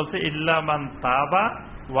আল্লাহ পাক বলছে ইল্লা মান তাবা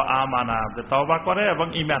ওয়া আমানা, যে তওবা করে এবং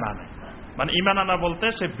ঈমান আনে। মানে ঈমান আনা বলতে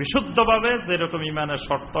সে বিশুদ্ধভাবে যেরকম ঈমানের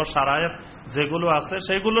শর্ত শারায়েত যেগুলো আছে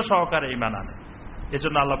সেগুলো সহকারে ঈমান আনে। এই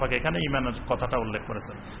জন্য আল্লাহ পাক এখানে ঈমানের কথাটা উল্লেখ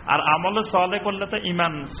করেছেন। আর আমলে সালেহ করলে তো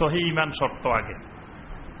ঈমান, সহিহ ঈমান শর্ত আগে।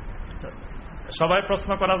 সবাই প্রশ্ন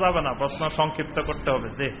করা যাবে না, প্রশ্ন সংক্ষিপ্ত করতে হবে।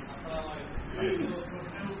 যে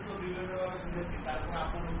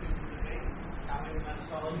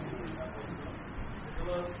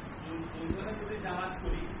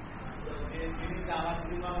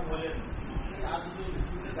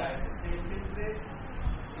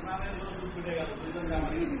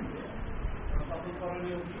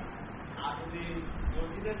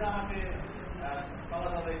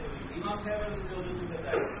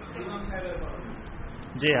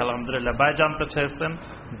জি আলহামদুলিল্লাহ। ভাই জানতে চেয়েছেন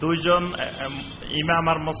দুইজন ইমাম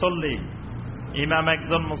আর মুসল্লি, ইমাম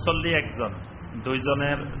একজন মুসল্লি একজন,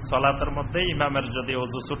 দুইজনের সালাতের মধ্যে ইমামের যদি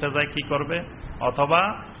ওযু ছুটে যায় কি করবে? অথবা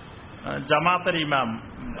জামাতের ইমাম,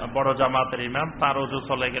 বড় জামাতের ইমাম, তার ওযু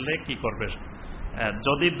চলে গেলে কি করবে?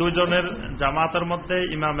 যদি দুইজনের জামাতের মধ্যে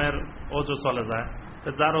ইমামের ওযু চলে যায়, তো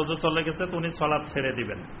যার ওযু চলে গেছে তো উনি সালাত ছেড়ে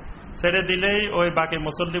দিবেন। ছেড়ে দিলেই ওই বাকি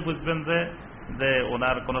মুসল্লি বুঝবেন যে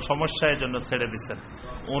ওনার কোনো সমস্যা, এই জন্য ছেড়ে দিচ্ছেন।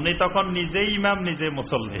 উনি তখন নিজেই ইমাম, নিজে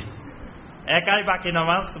মুসল্লি, একাই বাকি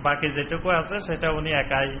নামাজ, বাকি যেটুকু আছে সেটা উনি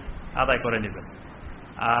একাই আদায় করে নেবেন।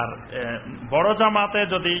 আর বড় জামাতে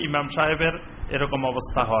যদি ইমাম সাহেবের এরকম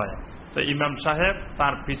অবস্থা হয় তো ইমাম সাহেব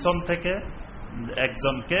তার পিছন থেকে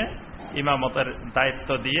একজনকে ইমামতের দায়িত্ব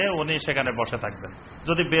দিয়ে উনি সেখানে বসে থাকবেন।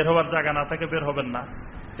 যদি বের হওয়ার জায়গা না থাকে বের হবেন না,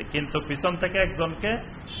 কিন্তু পিছন থেকে একজনকে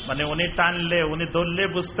মানে উনি টানলে উনি ধরলে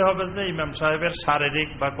বুঝতে হবে যে ইমাম সাহেবের শারীরিক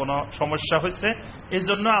বা কোনো সমস্যা হয়েছে, এই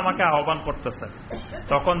জন্য আমাকে আহ্বান করতেছে।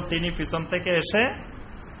 তখন তিনি পিছন থেকে এসে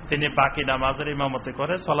তিনি বাকি নামাজের ইমামতি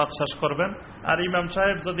করে সালাত শেষ করবেন। আর ইমাম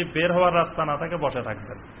সাহেব যদি বের হওয়ার রাস্তা না থাকে বসে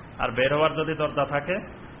থাকবেন, আর বের হওয়ার যদি দরজা থাকে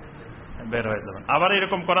বের হয়ে যাবেন। আবার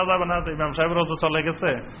এরকম করা যাবে না ইমাম সাহেব রোজা চলে গেছে,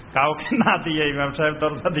 কাউকে না দিয়ে ইমাম সাহেব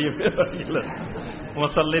দরজা দিয়ে বের হয়ে গেলেন,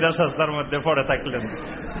 মুসল্লিরা সাজদার মধ্যে পড়ে থাকলেন,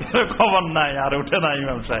 খবর নাই আর উঠে না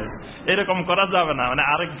ইমাম সাহেব। এরকম করা যাবে না, মানে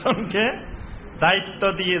আরেকজনকে দায়িত্ব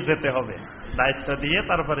দিয়ে যেতে হবে, দায়িত্ব দিয়ে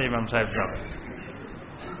তারপরে ইমাম সাহেব যাবে।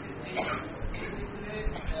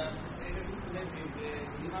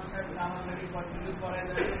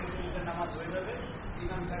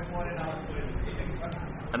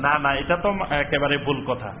 না না, এটা তো একেবারে ভুল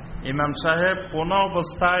কথা। ইমাম সাহেব কোন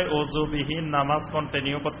অবস্থায় ওযুবিহীন নামাজ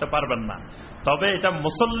কন্টিনিউ করতে পারবেন না। তবে এটা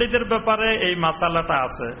মুসল্লিদের ব্যাপারে এই মাসালাটা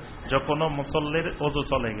আছে যে কোনো মুসল্লির ওযু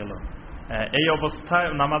চলে গেল এই অবস্থায়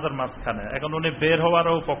নামাজের মাঝখানে, এখন উনি বের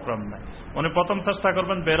হওয়ারও উপক্রম নাই, উনি প্রথম চেষ্টা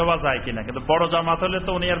করবেন বের হওয়া যায় কিনা, কিন্তু বড় জামাত হলে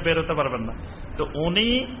তো উনি আর বের হতে পারবেন না। তো উনি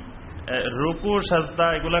রুকু সাজদা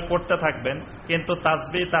এগুলা করতে থাকবেন, কিন্তু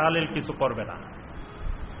তাসবিহ তাহলিল কিছু করবে না।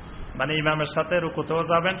 মানে ইমামের সাথে রুকুতেও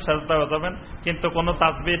যাবেন, সাজদাও যাবেন, কিন্তু কোনো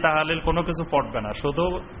তাসবিহ তাহলিল কোনো কিছু পড়বে না, শুধু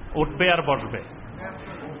উঠবে আর বসবে,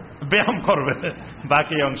 ব্যায়াম করবে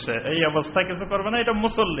বাকি অংশে। এই অবস্থায় কিছু করবে না, এটা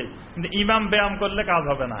মুসল্লি। কিন্তু ইমাম ব্যায়াম করলে কাজ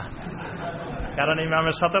হবে না, কারণ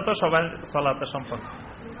ইমামের সাথে তো সবাই সালাতে সম্পর্ক।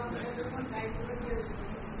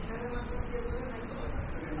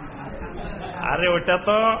 আরে ওইটা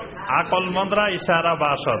তো আকলমন্দরা ইশারা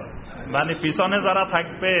বাসদ, মানে পিছনে যারা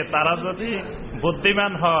থাকবে তারা যদি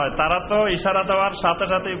বুদ্ধিমান হয় তারা তো ইশারা দেওয়ার সাথে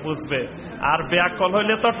সাথেই বুঝবে, আর ব্যাকল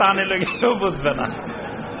হইলে তো টানে লেগেও বুঝবে না।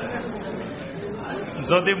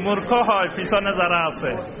 যদি মূর্খ হয় পিছনে যারা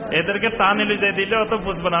আছে এদেরকে টানে লিজে দিলেও তো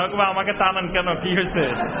বুঝবে না, আমাকে টানেন কেন, কি হয়েছে।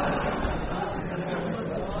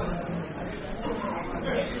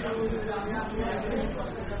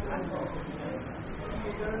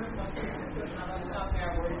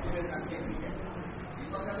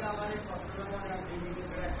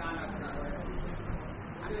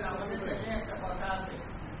 আমাদের দেশে একটা কথা আছে,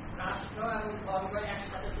 রাষ্ট্র এবং ধর্ম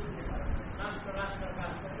একসাথে চলতে পারে, রাষ্ট্র রাষ্ট্রের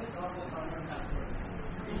কাজ করবে, ধর্ম ধর্মের কাজ করবে।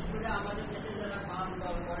 বিশেষ করে আমাদের দেশে যারা বাম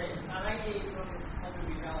দল করে তারাই এই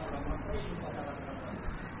পদ্ধতিটা অবলম্বন করে এই কথাবার্তা বলে।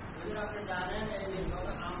 যদি আপনি জানেন এই যে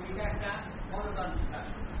আমেরিকা একটা গণতান্ত্রিক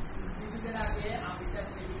রাষ্ট্র, কিছুদিন আগে আমেরিকার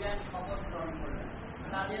প্রেসিডেন্ট শপথ গ্রহণ করলেন,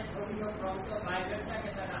 তাদের ধর্মীয় গ্রন্থ বাইবেলটাকে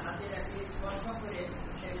তারা হাতে রাখি স্পর্শ করে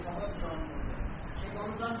সেই শপথ গ্রহণ করলেন। সেই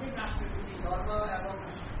গণতান্ত্রিক রাষ্ট্র যদি ধর্ম এবং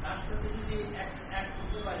রাষ্ট্রকে যদি এক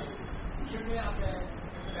করতে পারে, হিসেবে আপনি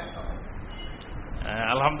ব্যাখ্যা করেন।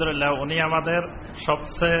 আলহামদুলিল্লাহ, উনি আমাদের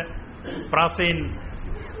সবচেয়ে প্রাচীন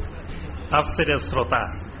তাফসিরের শ্রোতা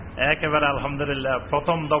একেবারে। আলহামদুলিল্লাহ,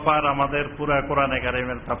 প্রথম দফার আমাদের পুরা কোরআনে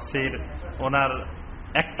কারিমের তাফসির ওনার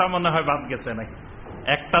একটা মনে হয় বাদ গেছে নাকি,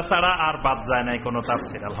 একটা ছাড়া আর বাদ যায় নাই কোনো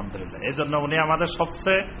তাফসির। আলহামদুলিল্লাহ, এই জন্য উনি আমাদের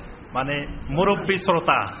সবচেয়ে মানে মুরব্বী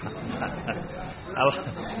শ্রোতা।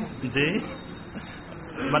 জি,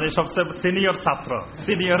 মানে সবচেয়ে সিনিয়র ছাত্র,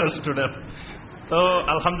 সিনিয়র স্টুডেন্ট। তো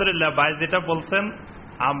আলহামদুলিল্লাহ, ভাই যেটা বলছেন,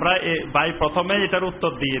 আমরা ভাই প্রথমে এটার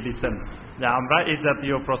উত্তর দিয়ে দিচ্ছেন যে আমরা এই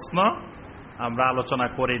জাতীয় প্রশ্ন আমরা আলোচনা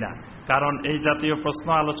করি না, কারণ এই জাতীয় প্রশ্ন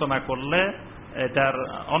আলোচনা করলে এটার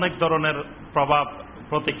অনেক ধরনের প্রভাব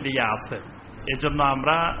প্রতিক্রিয়া আছে। এজন্য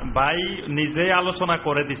আমরা ভাই নিজেই আলোচনা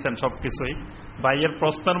করে দিচ্ছেন সবকিছুই, ভাইয়ের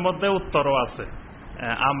প্রশ্নের মধ্যে উত্তরও আছে।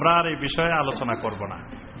 আমরা আর এই বিষয়ে আলোচনা করব না,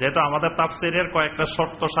 যেহেতু আমাদের তাফসিরের কয়েকটা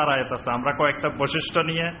শর্ত সারায়াত আছে, আমরা কয়েকটা বৈশিষ্ট্য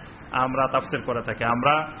নিয়ে আমরা তাফসির করে থাকি।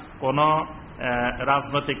 আমরা কোনো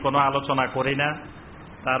রাজনৈতিক কোনো আলোচনা করি না,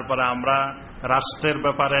 তারপরে আমরা রাষ্ট্রের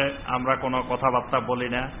ব্যাপারে আমরা কোনো কথাবার্তা বলি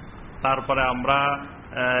না, তারপরে আমরা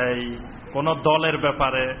কোনো দলের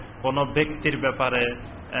ব্যাপারে কোনো ব্যক্তির ব্যাপারে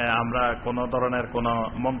আমরা কোনো ধরনের কোনো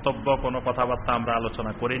মন্তব্য কোনো কথাবার্তা আমরা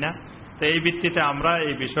আলোচনা করি না। তো এই ভিত্তিতে আমরা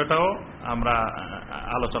এই বিষয়টাও আমরা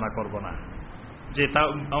আলোচনা করব না। যেটা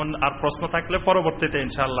আর প্রশ্ন থাকলে পরবর্তীতে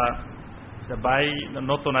ইনশাআল্লাহ, ভাই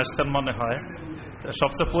নতুন আসছেন মনে হয়,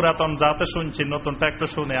 সবচেয়ে পুরাতন যাতে শুনছি নতুনটা একটু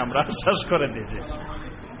শুনে আমরা শেষ করে দিয়েছি।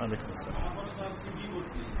 ওয়ালাইকুম আসসালাম।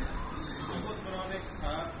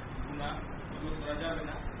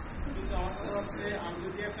 আমি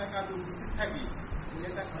যদি একটা কাজে উপস্থিত থাকি, উনি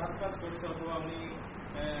একটা খারাপ কাজ করছে অথবা উনি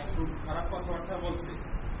খুব খারাপ কথাবার্তা বলছে,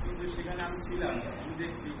 কিন্তু সেখানে আমি ছিলাম, আমি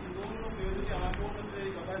দেখছি, কিন্তু অন্য কেউ যদি আমাকে অন্য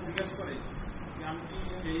এই কথা জিজ্ঞেস করে আমি কি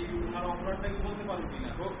সেই ওনার অপরাধটাকে বলতে পারবো কিনা,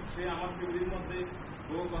 হোক সে আমার ফ্যামিলির মধ্যে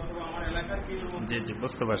হোক অথবা আমার এলাকার কেউ। জি জি,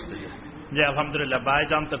 বুঝতে পারছি। জি আলহামদুলিল্লাহ, ভাই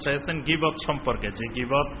জানতে চাইছেন গীবত সম্পর্কে, যে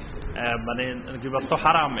গীবত মানে গীবত তো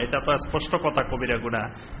হারাম, এটা তো স্পষ্ট কথা, কবিরা গুনাহ।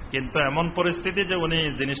 কিন্তু এমন পরিস্থিতি যে উনি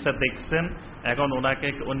জিনিসটা দেখছেন, এখন ওনাকে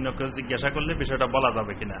অন্য কেউ জিজ্ঞাসা করলে বিষয়টা বলা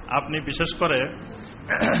যাবে কিনা। আপনি বিশেষ করে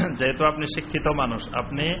যেহেতু আপনি শিক্ষিত মানুষ,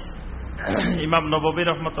 আপনি ইমাম নববী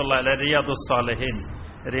রহমতুল্লাহ আলাইহি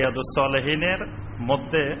রিয়াদুস সালেহিনের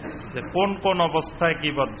মধ্যে যে কোন কোন অবস্থায়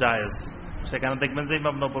গীবত জায়েজ, সেখানে দেখবেন যে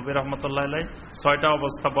ইমাম নববী রহমতুল্লাহ আলাইহি 6টা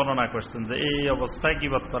অবস্থা বর্ণনা করছেন যে এই অবস্থায়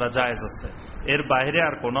গীবত করা জায়েজ আছে, এর বাইরে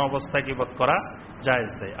আর কোন অবস্থায় গীবত করা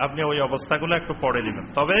জায়েজ নেই। আপনি ওই অবস্থাগুলো একটু পড়ে নেবেন।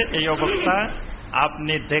 তবে এই অবস্থায়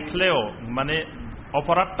আপনি দেখলেও মানে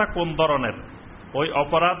অপরাধটা কোন ধরনের, ওই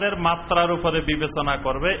অপরাধের মাত্রার উপরে বিবেচনা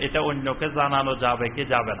করবে এটা অন্যকে জানানো যাবে কি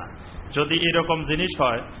যাবে না। যদি এরকম জিনিস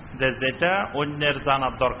হয় যে যেটা অন্যের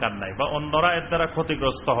জানার দরকার নাই বা অন্যরা এর দ্বারা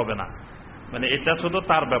ক্ষতিগ্রস্ত হবে না, মানে এটা শুধু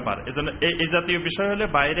তার ব্যাপার, এজন্য এই জাতীয় বিষয় হলে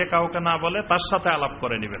বাইরে কাউকে না বলে তার সাথে আলাপ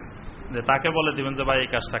করে নেবেন, যে তাকে বলে দিবেন যে ভাই এই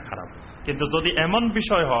কাজটা খারাপ। কিন্তু যদি এমন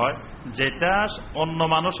বিষয় হয় যেটা অন্য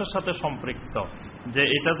মানুষের সাথে সম্পৃক্ত, যে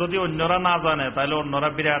এটা যদি অন্যরা না জানে তাহলে অন্যরা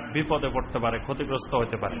বিরাট বিপদে পড়তে পারে, ক্ষতিগ্রস্ত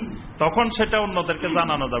হতে পারে, তখন সেটা অন্যদেরকে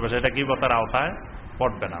জানানো যাবে, সেটা গীবতের আওতায়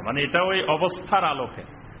পড়বে না। মানে এটা ওই অবস্থার আলোকে।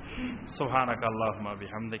 সুবহানাকাল্লাহুম্মা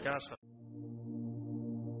বিহামদিকা।